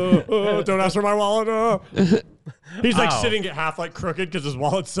 "Fuck." Don't ask for my wallet. He's like Wow. sitting half like crooked because his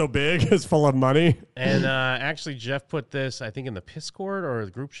wallet's so big, it's full of money. And actually, Jeff put this, I think, in the Piscord or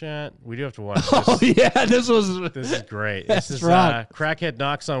the group chat. We do have to watch this. Oh yeah, this was. This is great. That's This is right. Crackhead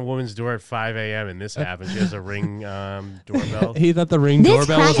knocks on woman's door at 5 a.m. and this happens. She has a Ring doorbell. He thought the Ring This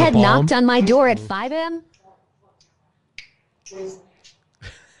doorbell was a crackhead bomb. knocked on my door at 5 a.m.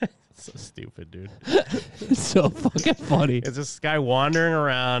 So stupid, dude. It's so fucking funny. It's this guy wandering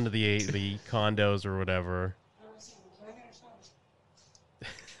around the condos or whatever.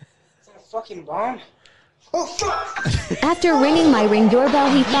 Fucking bomb. After ringing my Ring doorbell,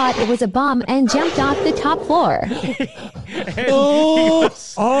 he thought it was a bomb and jumped off the top floor. Did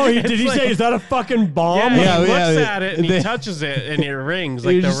he say, is that a fucking bomb? Yeah, he looks at it and he touches it and it rings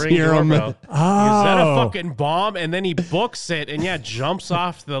like You the just Ring hear him. doorbell. Is that a Oh. fucking bomb? And then he books it and jumps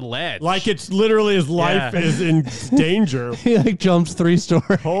off the ledge. Like it's literally his life Yeah. is in danger. He like jumps 3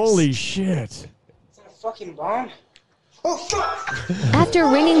 stories. Holy shit. Fucking bomb. After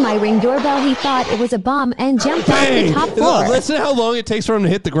ringing my Ring doorbell, he thought it was a bomb and jumped off the top floor. Listen to how long it takes for him to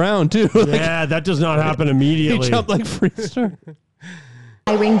hit the ground, too. Like, Yeah, that does not happen he immediately. jumped like freestyle.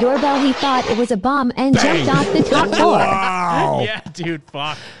 My Ring doorbell, he thought it was a bomb and jumped off the top floor. Wow. Yeah, dude,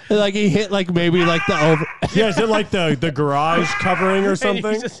 fuck. Like he hit like maybe like the over. Yeah, is it like the garage covering or And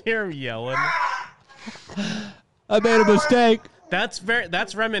something? you just hear him yelling. I made a mistake. That's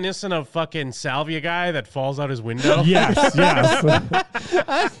reminiscent of fucking Salvia guy that falls out his window. Yes, yes.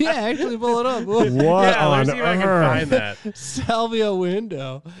 Yeah, actually pull it up. What Yeah, on let's see if I can earth? find that. Salvia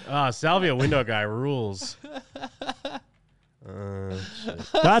window. Salvia window guy rules. Shit.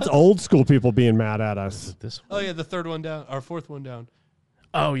 That's old school people being mad at us. This Oh yeah, the third one down, or fourth one down.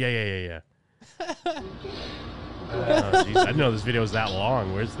 Oh yeah. Oh, geez, I didn't know this video was that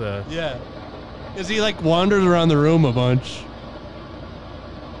long. Where's the? Yeah, because he like wanders around the room a bunch.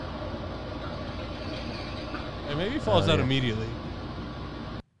 And maybe he falls out yeah. immediately.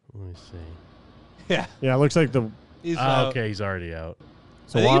 Let me see. Yeah. Yeah, it looks like the. He's Okay, he's already out.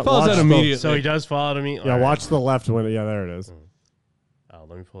 So I think he falls watch out the- immediately. So he does fall out immediately. Yeah, All right. watch the left window. Yeah, there it is. Oh,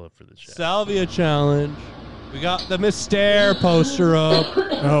 let me pull up for the chat. Salvia challenge. We got the Mystere poster up.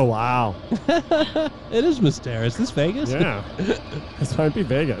 Oh, wow. It is Mystere. Is this Vegas? Yeah. This might be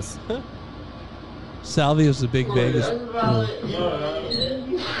Vegas. Salvia's the big Vegas.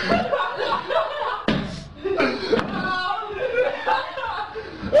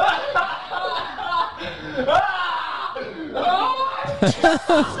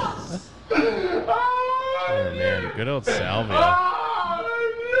 Oh man, good old Salvia.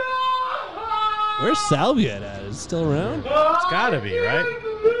 Where's Salvia at? Is it still around? It's gotta be, right?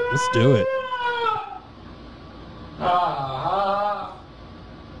 Let's do it.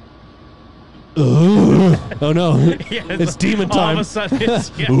 Oh no! Yeah, It's demon time. All of a sudden, it's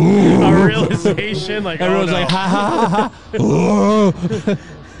a realization. Like Everyone's oh, no. like, ha ha ha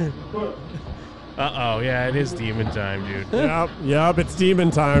ha. Uh oh, yeah, it is demon time, dude. Yep, it's demon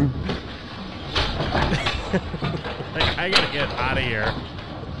time. Like, I gotta get out of here.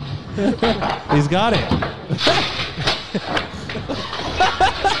 He's got it.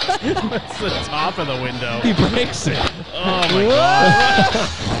 That's the top of the window. He breaks it. Oh my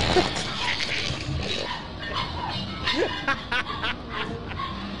god.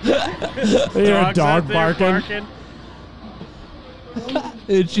 You hear a dog barking.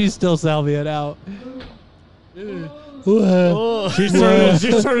 And she's still Salvia out. She's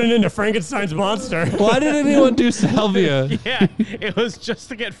turning into Frankenstein's monster. Why did anyone do Salvia? Yeah, it was just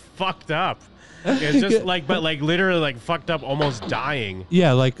to get fucked up. It's just like, but like literally like fucked up, almost dying.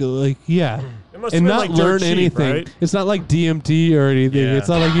 Yeah, yeah. It must And have not been, like, dirt learn cheap, anything. right? It's not like DMT or anything. Yeah. It's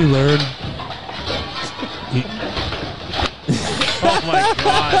not like you learn. Oh my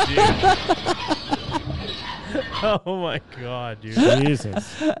god, dude. Oh my god, dude.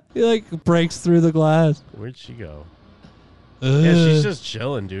 Jesus. He like breaks through the glass. Where'd she go? Yeah, she's just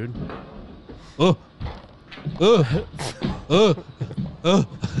chilling, dude.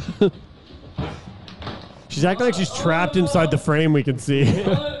 She's acting like she's trapped inside the frame we can see.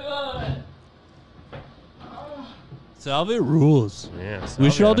 Salvia rules. Yeah, We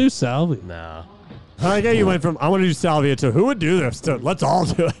should all Salvia. do Salvia. Nah. I like how you went from I want to do Salvia to who would do this to let's all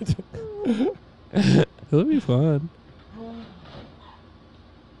do it. It would be fun.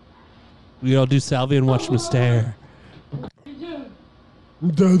 We all do Salvia and watch Mystere.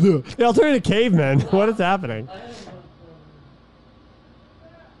 The alternative cavemen. What is happening?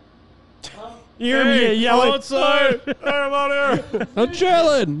 You hear me yelling outside. Hey, I'm out here. I'm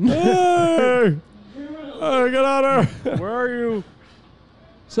chilling. Hey, hey, get out of here. Where are you?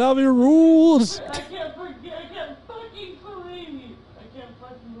 Salvia rules. I can't fucking believe you. I can't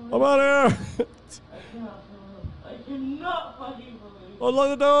fucking believe I'm out here. I cannot fucking believe you. Unlock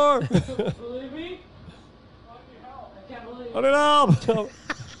the door. Believe me? I can't believe I need help.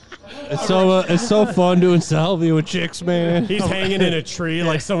 It's so fun doing Salvia with chicks, man. He's hanging in a tree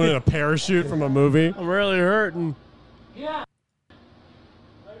like someone in a parachute from a movie. I'm really hurting. Yeah.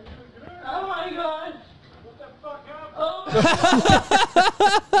 Oh my god. What the fuck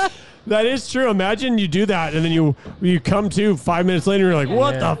up? That is true. Imagine you do that and then you come to 5 minutes later and you're like,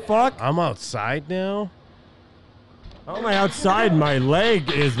 what Yeah. the fuck? I'm outside now. How am I outside? My leg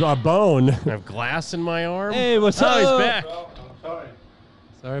is a bone. I have glass in my arm. Hey, what's Oh, up? he's back.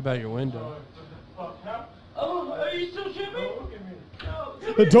 Sorry about your window. Oh, are you still shipping?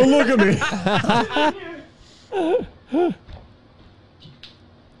 Don't look at me.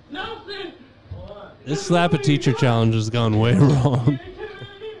 Nelson! This slap a teacher challenge has gone way wrong.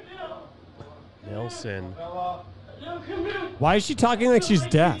 Nelson. Why is she talking like she's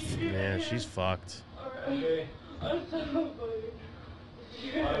deaf? Yeah, she's fucked. I'm so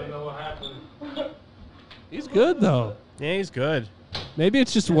I don't know what happened. He's good though. Yeah, he's good. Maybe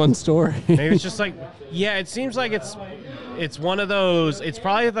it's just one story. Maybe it's just like, yeah, it seems like it's one of those. It's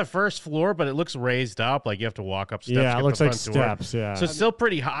probably the first floor, but it looks raised up. Like you have to walk up steps. Yeah, to it get looks the like front door. steps, yeah. So it's still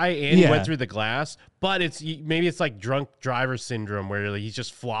pretty high, and he Yeah. went through the glass. But maybe it's like drunk driver syndrome, where like, he's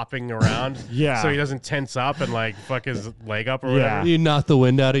just flopping around. Yeah. So he doesn't tense up and like fuck his leg up or Yeah. whatever. You knock the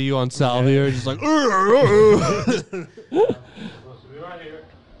wind out of you on Salvia, just like. Supposed to be right here,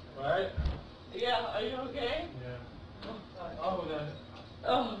 right? Yeah, are you okay? Yeah. Oh, God.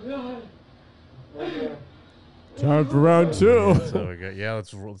 Oh, God. Time for round two. So we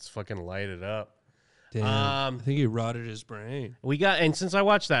got, let's fucking light it up. Damn, I think he rotted his brain. We got, and since I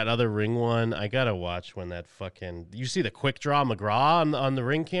watched that other Ring one, I gotta watch when that fucking. You see the quick draw McGraw on the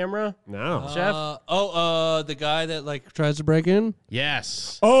Ring camera? No, Chef. The guy that like tries to break in.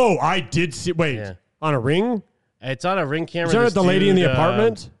 Yes. Oh, I did see. Wait, Yeah. on a ring? It's on a Ring camera. Is that the lady in the dude,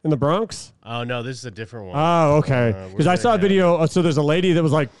 apartment in the Bronx? Oh no, this is a different one. Oh, okay. Because I saw a video. So there's a lady that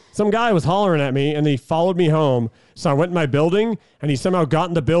was like, some guy was hollering at me, and he followed me home. So I went in my building, and he somehow got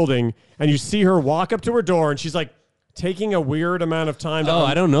in the building, and you see her walk up to her door, and she's like taking a weird amount of time. To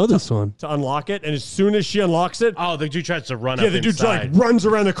I don't know this one. To unlock it, and as soon as she unlocks it, the dude tries to run up. Yeah, the dude like inside. runs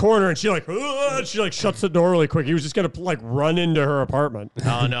around the corner, and she like shuts the door really quick. He was just gonna like run into her apartment.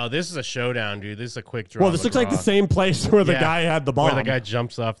 Oh no, this is a showdown, dude. This is a quick draw. Well, this looks like the same place where the guy had the bomb. Where the guy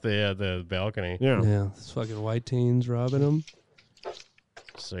jumps off the balcony. Yeah. Yeah, this fucking white teens robbing him.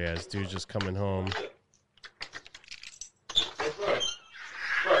 So yeah, this dude's just coming home.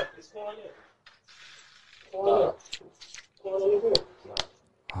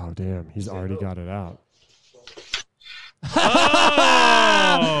 Oh damn, he's already got it out.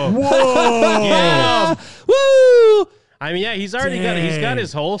 Oh! Whoa! Yeah. Woo! I mean, yeah, he's already got it. He's got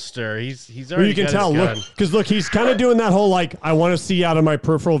his holster. He's Well, already. you can got tell. his Look, gun. because look, he's kind of doing that whole like I want to see out of my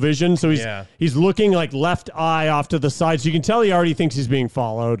peripheral vision. So he's looking like left eye off to the side. So you can tell he already thinks he's being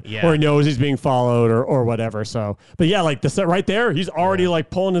followed, Yeah. or he knows he's being followed, or whatever. So, but yeah, like the set right there, he's already like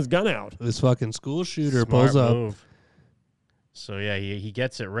pulling his gun out. This fucking school shooter Smart pulls up. move. So yeah, he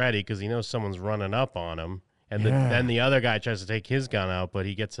gets it ready because he knows someone's running up on him, and Yeah. then the other guy tries to take his gun out, but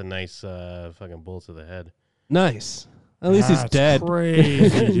he gets a nice fucking bullet to the head. Nice. At least he's That's dead.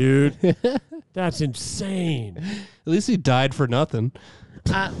 Crazy, dude. That's insane. At least he died for nothing.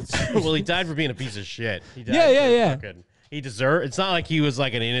 Well, he died for being a piece of shit. He died Yeah. fucking- he deserved. It's not like he was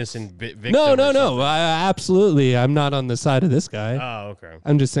like an innocent victim. No. or something. Absolutely. I'm not on the side of this guy. Oh, okay.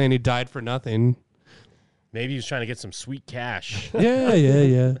 I'm just saying he died for nothing. Maybe he was trying to get some sweet cash.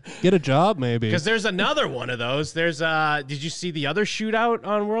 Yeah. Get a job, maybe. Because there's another one of those. There's did you see the other shootout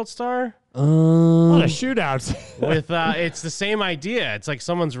on World Star? What a shootouts. With it's the same idea. It's like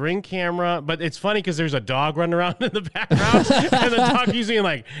someone's Ring camera, but it's funny because there's a dog running around in the background, and the dog usually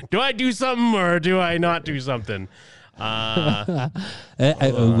like, do I do something or do I not do something? We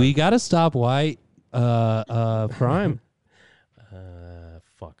got to stop white crime.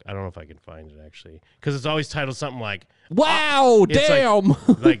 Fuck, I don't know if I can find it actually, because it's always titled something like, "Wow, it's damn!"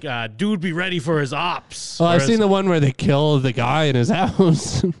 like dude, be ready for his ops. Oh, I've Or seen the one where they kill the guy in his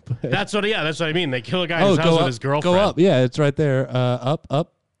house. That's what I mean. They kill a guy in his house with his girlfriend. Go up. Yeah, it's right there. Up.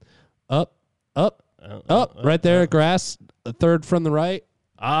 Right there, grass, a third from the right.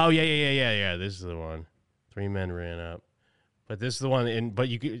 Oh, yeah. This is the one. 3 men ran up. But this is the one, but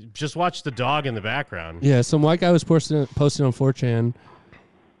you could just watch the dog in the background. Yeah, some white guy was posting on 4chan.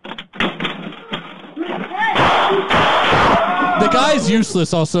 The guy's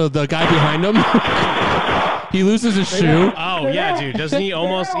useless also, the guy behind him. He loses his shoe. Oh, yeah, dude. Doesn't he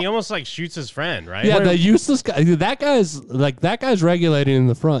almost like shoots his friend, right? Yeah, the useless guy. That guy's regulating in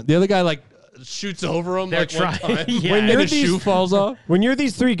the front. The other guy like shoots over him. They're like one trying- time, Yeah. and his shoe falls off. When you're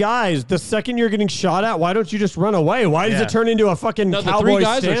these three guys, the second you're getting shot at, why don't you just run away? Why does Yeah. it turn into a fucking No, the cowboy three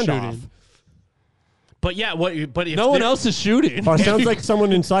guys are standoff? shooting. But yeah, but if No one they're- else is shooting. Oh, it sounds like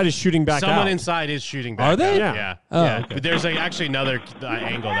someone inside is shooting back Someone out. inside is shooting back Are they? out. Yeah. Yeah. Oh, Yeah. okay. But there's actually another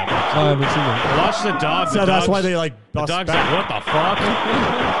angle that Oh, I haven't seen that. Watch the dog. So The that's dog's- why they like The bust dog's back. like, what the fuck?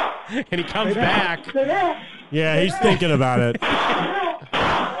 And he comes back. Yeah, he's thinking about it.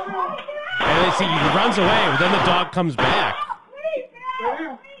 And then see, he runs away, but then the dog comes back.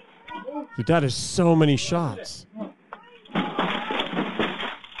 Dude, that is so many shots.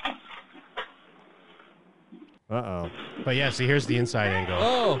 Uh-oh. But yeah, see, here's the inside angle.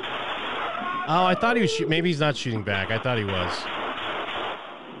 Oh, I thought he was maybe he's not shooting back. I thought he was.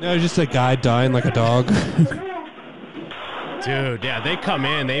 no, it's just a guy dying like a dog. Dude, yeah, they come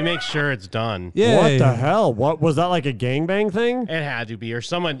in, they make sure it's done. Yeah. What the hell? What was that, like a gangbang thing? It had to be, or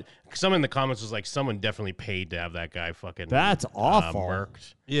someone in the comments was like, someone definitely paid to have that guy fucking. That's awful.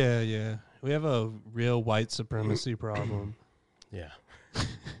 Murked. Yeah. We have a real white supremacy problem. Yeah.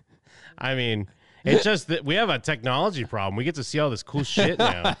 I mean, it's just that we have a technology problem. We get to see all this cool shit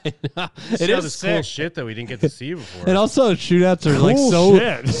now. It See all is this cool sick. shit that we didn't get to see before. And also, shootouts are like Cool so.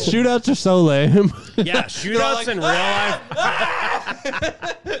 shit. Shootouts are so lame. Yeah, shootouts in real life.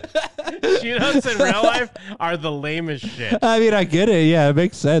 Shootouts in real life are the lamest shit. I mean, I get it. Yeah, it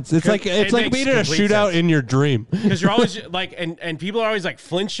makes sense. It's like It makes being in a complete shootout sense. in your dream. Because you're always like, and people are always like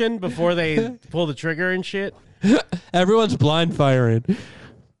flinching before they pull the trigger and shit. Everyone's blind firing.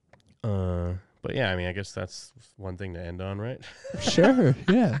 But yeah, I mean, I guess that's one thing to end on, right? Sure.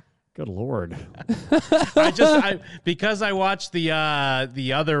 Yeah. Good Lord. Because I watched the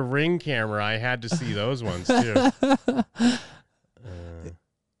other Ring camera, I had to see those ones too.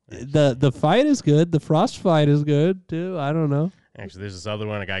 The fight is good. The frost fight is good too. I don't know. Actually, there's this other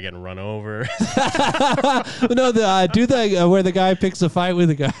one, a guy getting run over. No, where the guy picks a fight with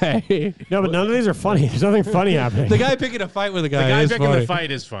a guy. No, but none of these are funny. There's nothing funny happening. The guy picking a fight with a guy. The guy is picking funny. the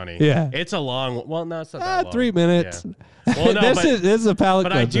fight is funny. Yeah. It's a long. Well, no, it's not that long. 3 minutes. Yeah. Well, no, this is a palate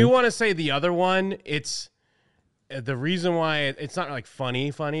But I cleanser. do want to say the other one. It's the reason why it's not like funny.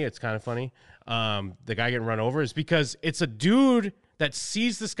 It's kind of funny. The guy getting run over is because it's a dude that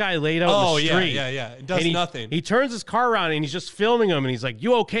sees this guy laid out in the street. yeah. It does nothing. He turns his car around and he's just filming him, and he's like,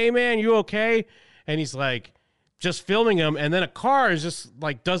 "You okay, man? You okay?" And he's like, just filming him, and then a car is just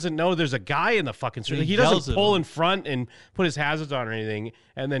like doesn't know there's a guy in the fucking street. He doesn't pull in front and put his hazards on or anything,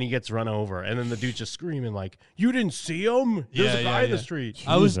 and then he gets run over, and then the dude's just screaming like, "You didn't see him? There's a guy in the street."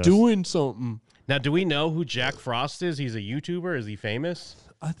 I was doing something. Now, do we know who Jack Frost is? He's a YouTuber. Is he famous?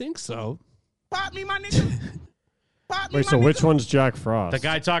 I think so. Pop me, my nigga. Wait, so which one's Jack Frost? The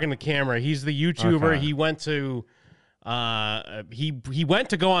guy talking to camera. He's the YouTuber. Okay. He went to he went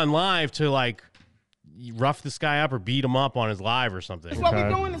to go on live to like rough this guy up or beat him up on his live or something. That's what we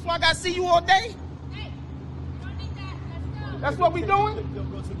doing. That's why I got to see you all day. That's what we doing.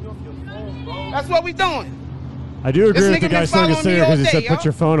 That's what we doing. I do agree This with the nigga guy been saying following me because he all said day, put yo.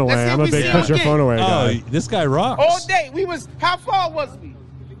 your phone away. Let's see I'm if a we big see put him your again. phone away guy. This guy rocks. All day. We was, how far was we?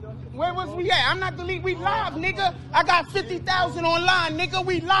 Where was we at? I'm not deleting. We live, nigga. I got 50,000 online, nigga.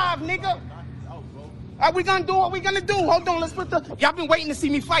 We live, nigga. Are we gonna do what we gonna do? Hold on, let's put the. Y'all been waiting to see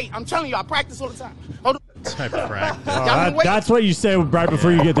me fight. I'm telling you, I practice all the time. Hold on. Type of practice. That's what you say right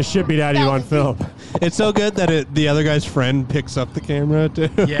before you get the shit beat out of you on film. It's so good that the other guy's friend picks up the camera too.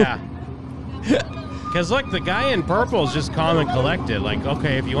 Yeah. Because look, the guy in purple is just calm and collected. Like,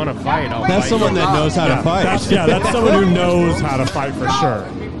 okay, if you want to fight, I'll That's fight someone you. that knows how to fight. That's someone who knows how to fight for sure.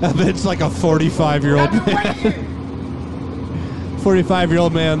 It's like a 45-year-old man.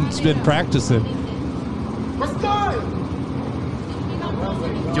 45-year-old man's been practicing. What's good?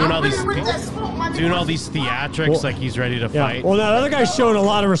 Doing all these theatrics like he's ready to fight. Well, now the other guy's showing a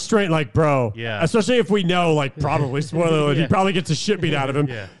lot of restraint, like, bro. Yeah. Especially if we know, like, probably, spoiler alert, he probably gets the shit beat out of him.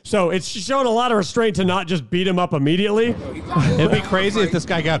 Yeah. So it's showing a lot of restraint to not just beat him up immediately. It'd be crazy if this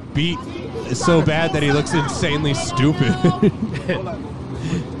guy got beat so bad that he looks insanely stupid.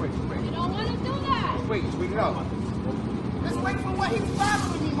 Wait, speak it up. Just wait for what he's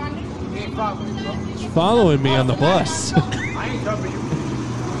following me, my nigga. He ain't following me, bro. He's following me on the bus. I ain't jumping you.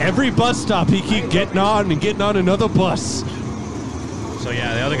 Every bus stop, he keep getting on and getting on another bus. So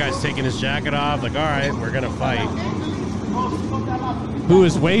yeah, the other guy's taking his jacket off. Like, all right, we're gonna fight. Who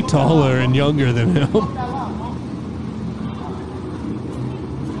is way taller and younger than him.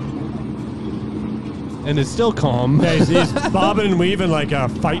 And is still calm. Yeah, he's bobbing and weaving like a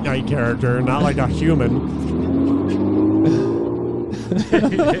Fight Night character, not like a human.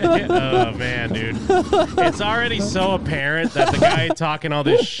 Oh man, dude, it's already so apparent that the guy talking all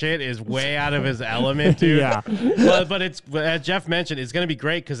this shit is way out of his element, dude. Yeah. But it's, as Jeff mentioned, it's gonna be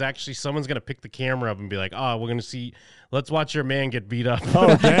great because actually someone's gonna pick the camera up and be like, "Oh, we're gonna see. Let's watch your man get beat up."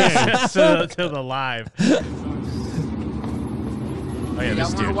 Oh dang! to the live. Oh yeah,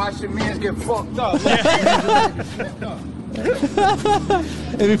 this Y'all wanna dude. watch your man get fucked up.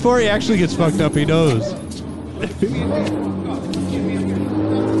 And before he actually gets fucked up, he knows.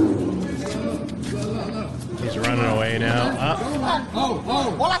 He's running away now.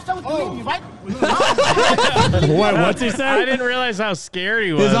 All I said was believe me, right? What? What's he say? I didn't realize how scared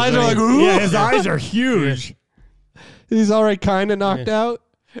he was. His eyes are like, ooh. Yeah, his eyes are huge. He's already kind of knocked out.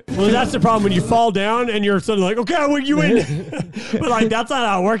 Well, that's the problem when you fall down and you're suddenly like, okay, well, you win. But like, that's not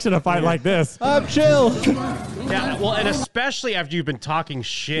how it works in a fight like this. I'm chill. Yeah, well, and especially after you've been talking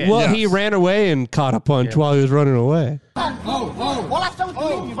shit. Well, he ran away and caught a punch while he was running away. All I said was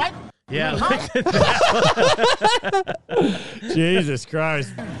believe me, right? Yeah. Jesus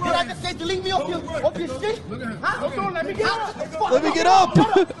Christ. Did I just say delete me off your shit? Huh? Hold on, let me get up. Let me get up.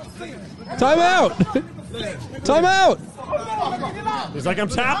 Time out. Time out. He's like, I'm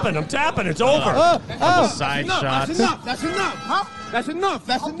tapping. It's over. Side shots. That's enough. That's enough. Huh? That's enough.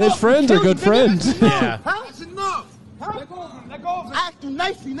 That's enough. His friends are good friends. Yeah. Huh? That's enough. Huh? Let go of him. Let go of him. I asked you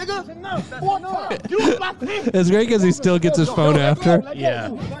nicely, nigga. That's enough. That's enough. You was about to hit. It's great because he still gets his phone after. Yeah.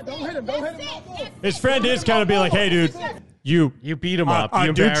 Don't hit him. Don't hit him. His friend is kind of be like, hey, dude, you beat him up.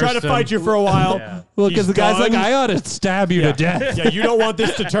 You dude, try to embarrassed fight him. you for a while. Yeah. Well, because the guy's like, done. I ought to stab you to death. Yeah, you don't want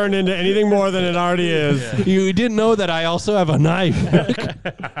this to turn into anything more than it already is. Yeah. You didn't know that I also have a knife. Look,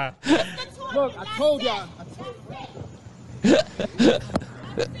 I told y'all.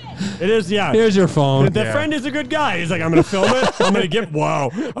 It is, yeah. Here's your phone. The friend is a good guy. He's like, I'm going to film it. I'm going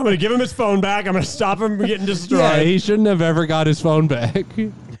to give him his phone back. I'm going to stop him from getting destroyed. Yeah, he shouldn't have ever got his phone back.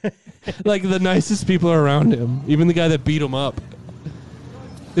 Like the nicest people are around him, even the guy that beat him up.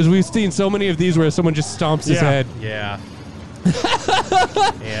 Because we've seen so many of these where someone just stomps his head. Yeah.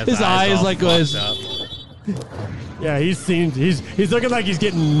 His eyes all like fucked was. up. Yeah, he's looking like he's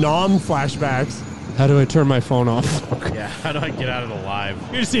getting Nom flashbacks. How do I turn my phone off? Yeah, how do I get out of the live?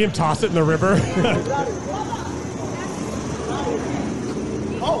 You just see him toss it in the river.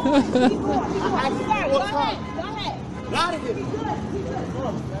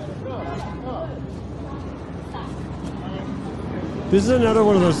 This is another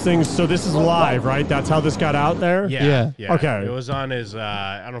one of those things. So this is live, right? That's how this got out there? Yeah. Okay. It was on his,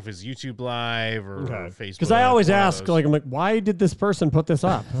 I don't know if it's YouTube Live or Facebook. Because I always one of ask, those. I'm like, why did this person put this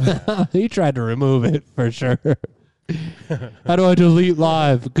up? He tried to remove it for sure. How do I delete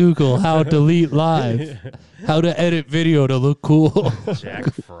live? Google how delete live. How to edit video to look cool.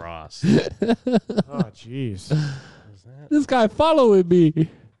 Jack Frost. Oh, jeez. This guy following me. You're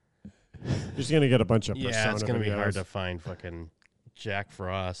just going to get a bunch of Yeah, Persona it's going to be videos. hard to find fucking Jack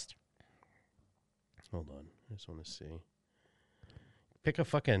Frost. Hold on. I just want to see. Pick a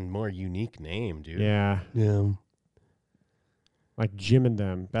fucking more unique name, dude. Yeah. Yeah. Like Jim and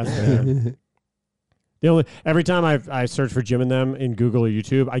Them. Best name. Every time I search for Jim and Them in Google or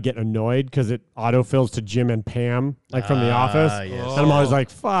YouTube, I get annoyed because it autofills to Jim and Pam, like from The Office. Yes. And I'm always like,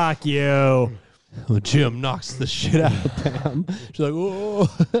 fuck you. Well, Jim knocks the shit out of Pam. She's like, oh,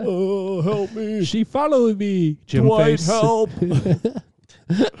 help me. She following me. Jim Dwight, face. help.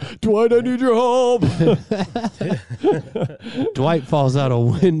 Dwight, I need your help. Dwight falls out a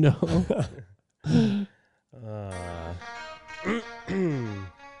window.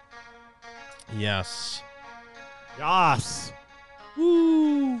 Yes. Yes.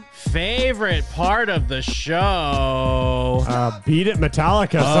 Woo. Favorite part of the show. Beat It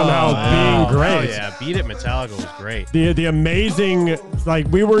Metallica somehow being great. Oh, yeah. Beat It Metallica was great. The amazing, like,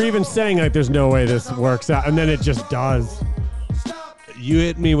 we were even saying, like, there's no way this works out, and then it just does. You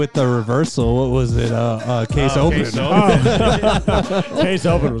hit me with the reversal. What was it? Case open. Case open. Case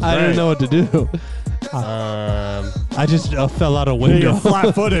open was great. I didn't know what to do. I just fell out a window. You're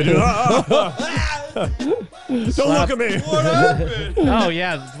flat-footed. Don't look at me. What happened? Oh,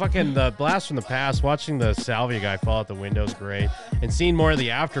 yeah. Fucking the blast from the past. Watching the Salvia guy fall out the window is great. And seeing more of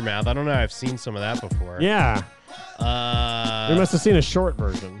the aftermath. I don't know. I've seen some of that before. Yeah. We must have seen a short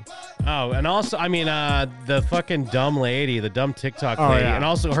version. Oh, and also, I mean, the fucking dumb lady, the dumb TikTok Oh, lady, yeah. and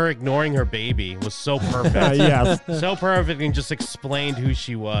also her ignoring her baby was so perfect. Yes. So perfect and just explained who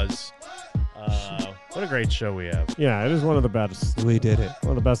she was. What a great show we have. Yeah, it is one of the best. We did it.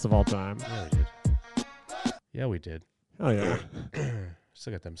 One of the best of all time. Yeah, we did. Yeah, we did. Oh, yeah.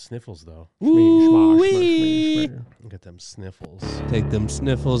 Still got them sniffles, though. Woo-wee. Got them sniffles. Take them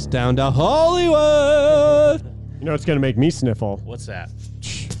sniffles down to Hollywood. You know what's going to make me sniffle? What's that?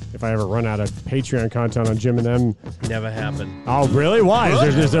 If I ever run out of Patreon content on Jim and Them. Never happened. Oh, really? Why?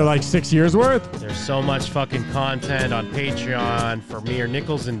 Is there like 6 years worth? There's so much fucking content on Patreon for mere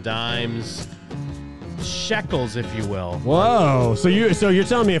nickels and dimes. Shekels, if you will. Whoa. So you're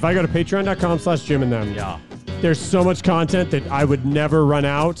telling me if I go to patreon.com/Jim and Them. Yeah. There's so much content that I would never run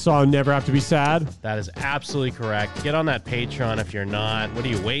out, so I'll never have to be sad. That is absolutely correct. Get on that Patreon if you're not. What are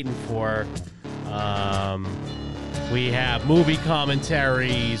you waiting for? We have movie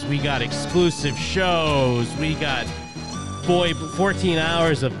commentaries. We got exclusive shows. We got 14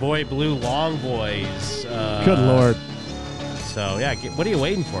 hours of Boy Blue Long Boys. Good Lord. So, yeah, what are you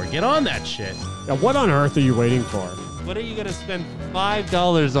waiting for? Get on that shit. Yeah, what on earth are you waiting for? What are you going to spend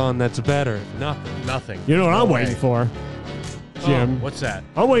 $5 on that's better? Nothing. Nothing. You know what No I'm way. waiting for, Jim? What's that?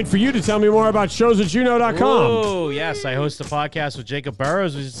 I'm waiting for you to tell me more about shows@youknow.com. Oh, yes. I host a podcast with Jacob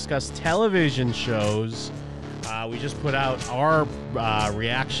Burrows. We discuss television shows. We just put out our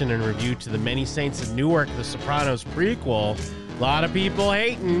reaction and review to The Many Saints of Newark, The Sopranos prequel. A lot of people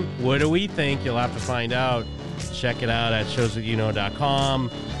hating. What do we think? You'll have to find out. Check it out at showsthatyouknow.com.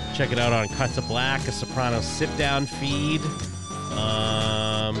 Check it out on Cut to Black, a Sopranos sit-down feed.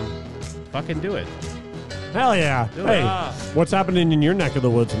 Fucking do it. Hell yeah. Do it. Hey, what's happening in your neck of the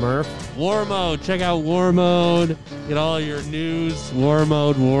woods, Murph? War Mode. Check out War Mode. Get all your news. War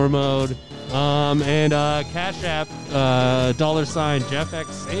Mode. And Cash App, $Jeff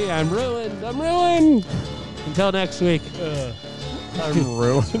X. Hey, I'm ruined. Until next week. I'm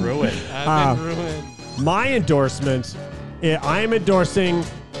ruined. Ruined. I've been ruined. My endorsement, I am endorsing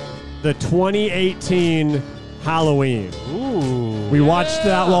the 2018 Halloween. Ooh. We watched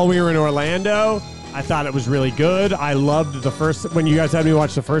that while we were in Orlando. I thought it was really good. I loved the first, when you guys had me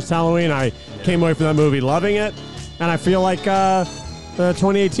watch the first Halloween, I came away from that movie loving it. And I feel like the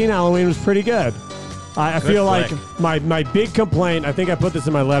 2018 Halloween was pretty good. I feel flick. like my big complaint, I think I put this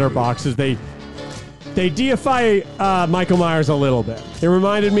in my letterbox, is they they deify Michael Myers a little bit. It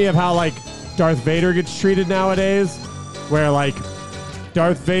reminded me of how like Darth Vader gets treated nowadays, where like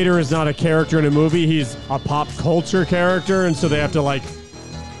Darth Vader is not a character in a movie, he's a pop culture character, and so they have to like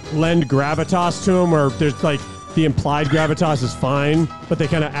lend gravitas to him, where there's like the implied gravitas is fine, but they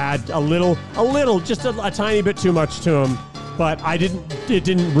kind of add a little, just a tiny bit too much to him. But it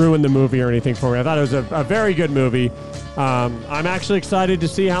didn't ruin the movie or anything for me. I thought it was a very good movie. I'm actually excited to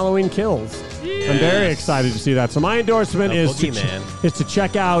see Halloween Kills. Yes. I'm very excited to see that. So my endorsement is to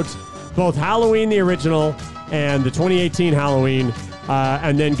check out both Halloween the original and the 2018 Halloween,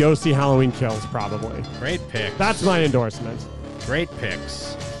 and then go see Halloween Kills probably. Great pick. That's my endorsement. Great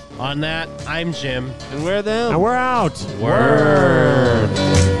picks. On that, I'm Jim. And we're them. And we're out. Word.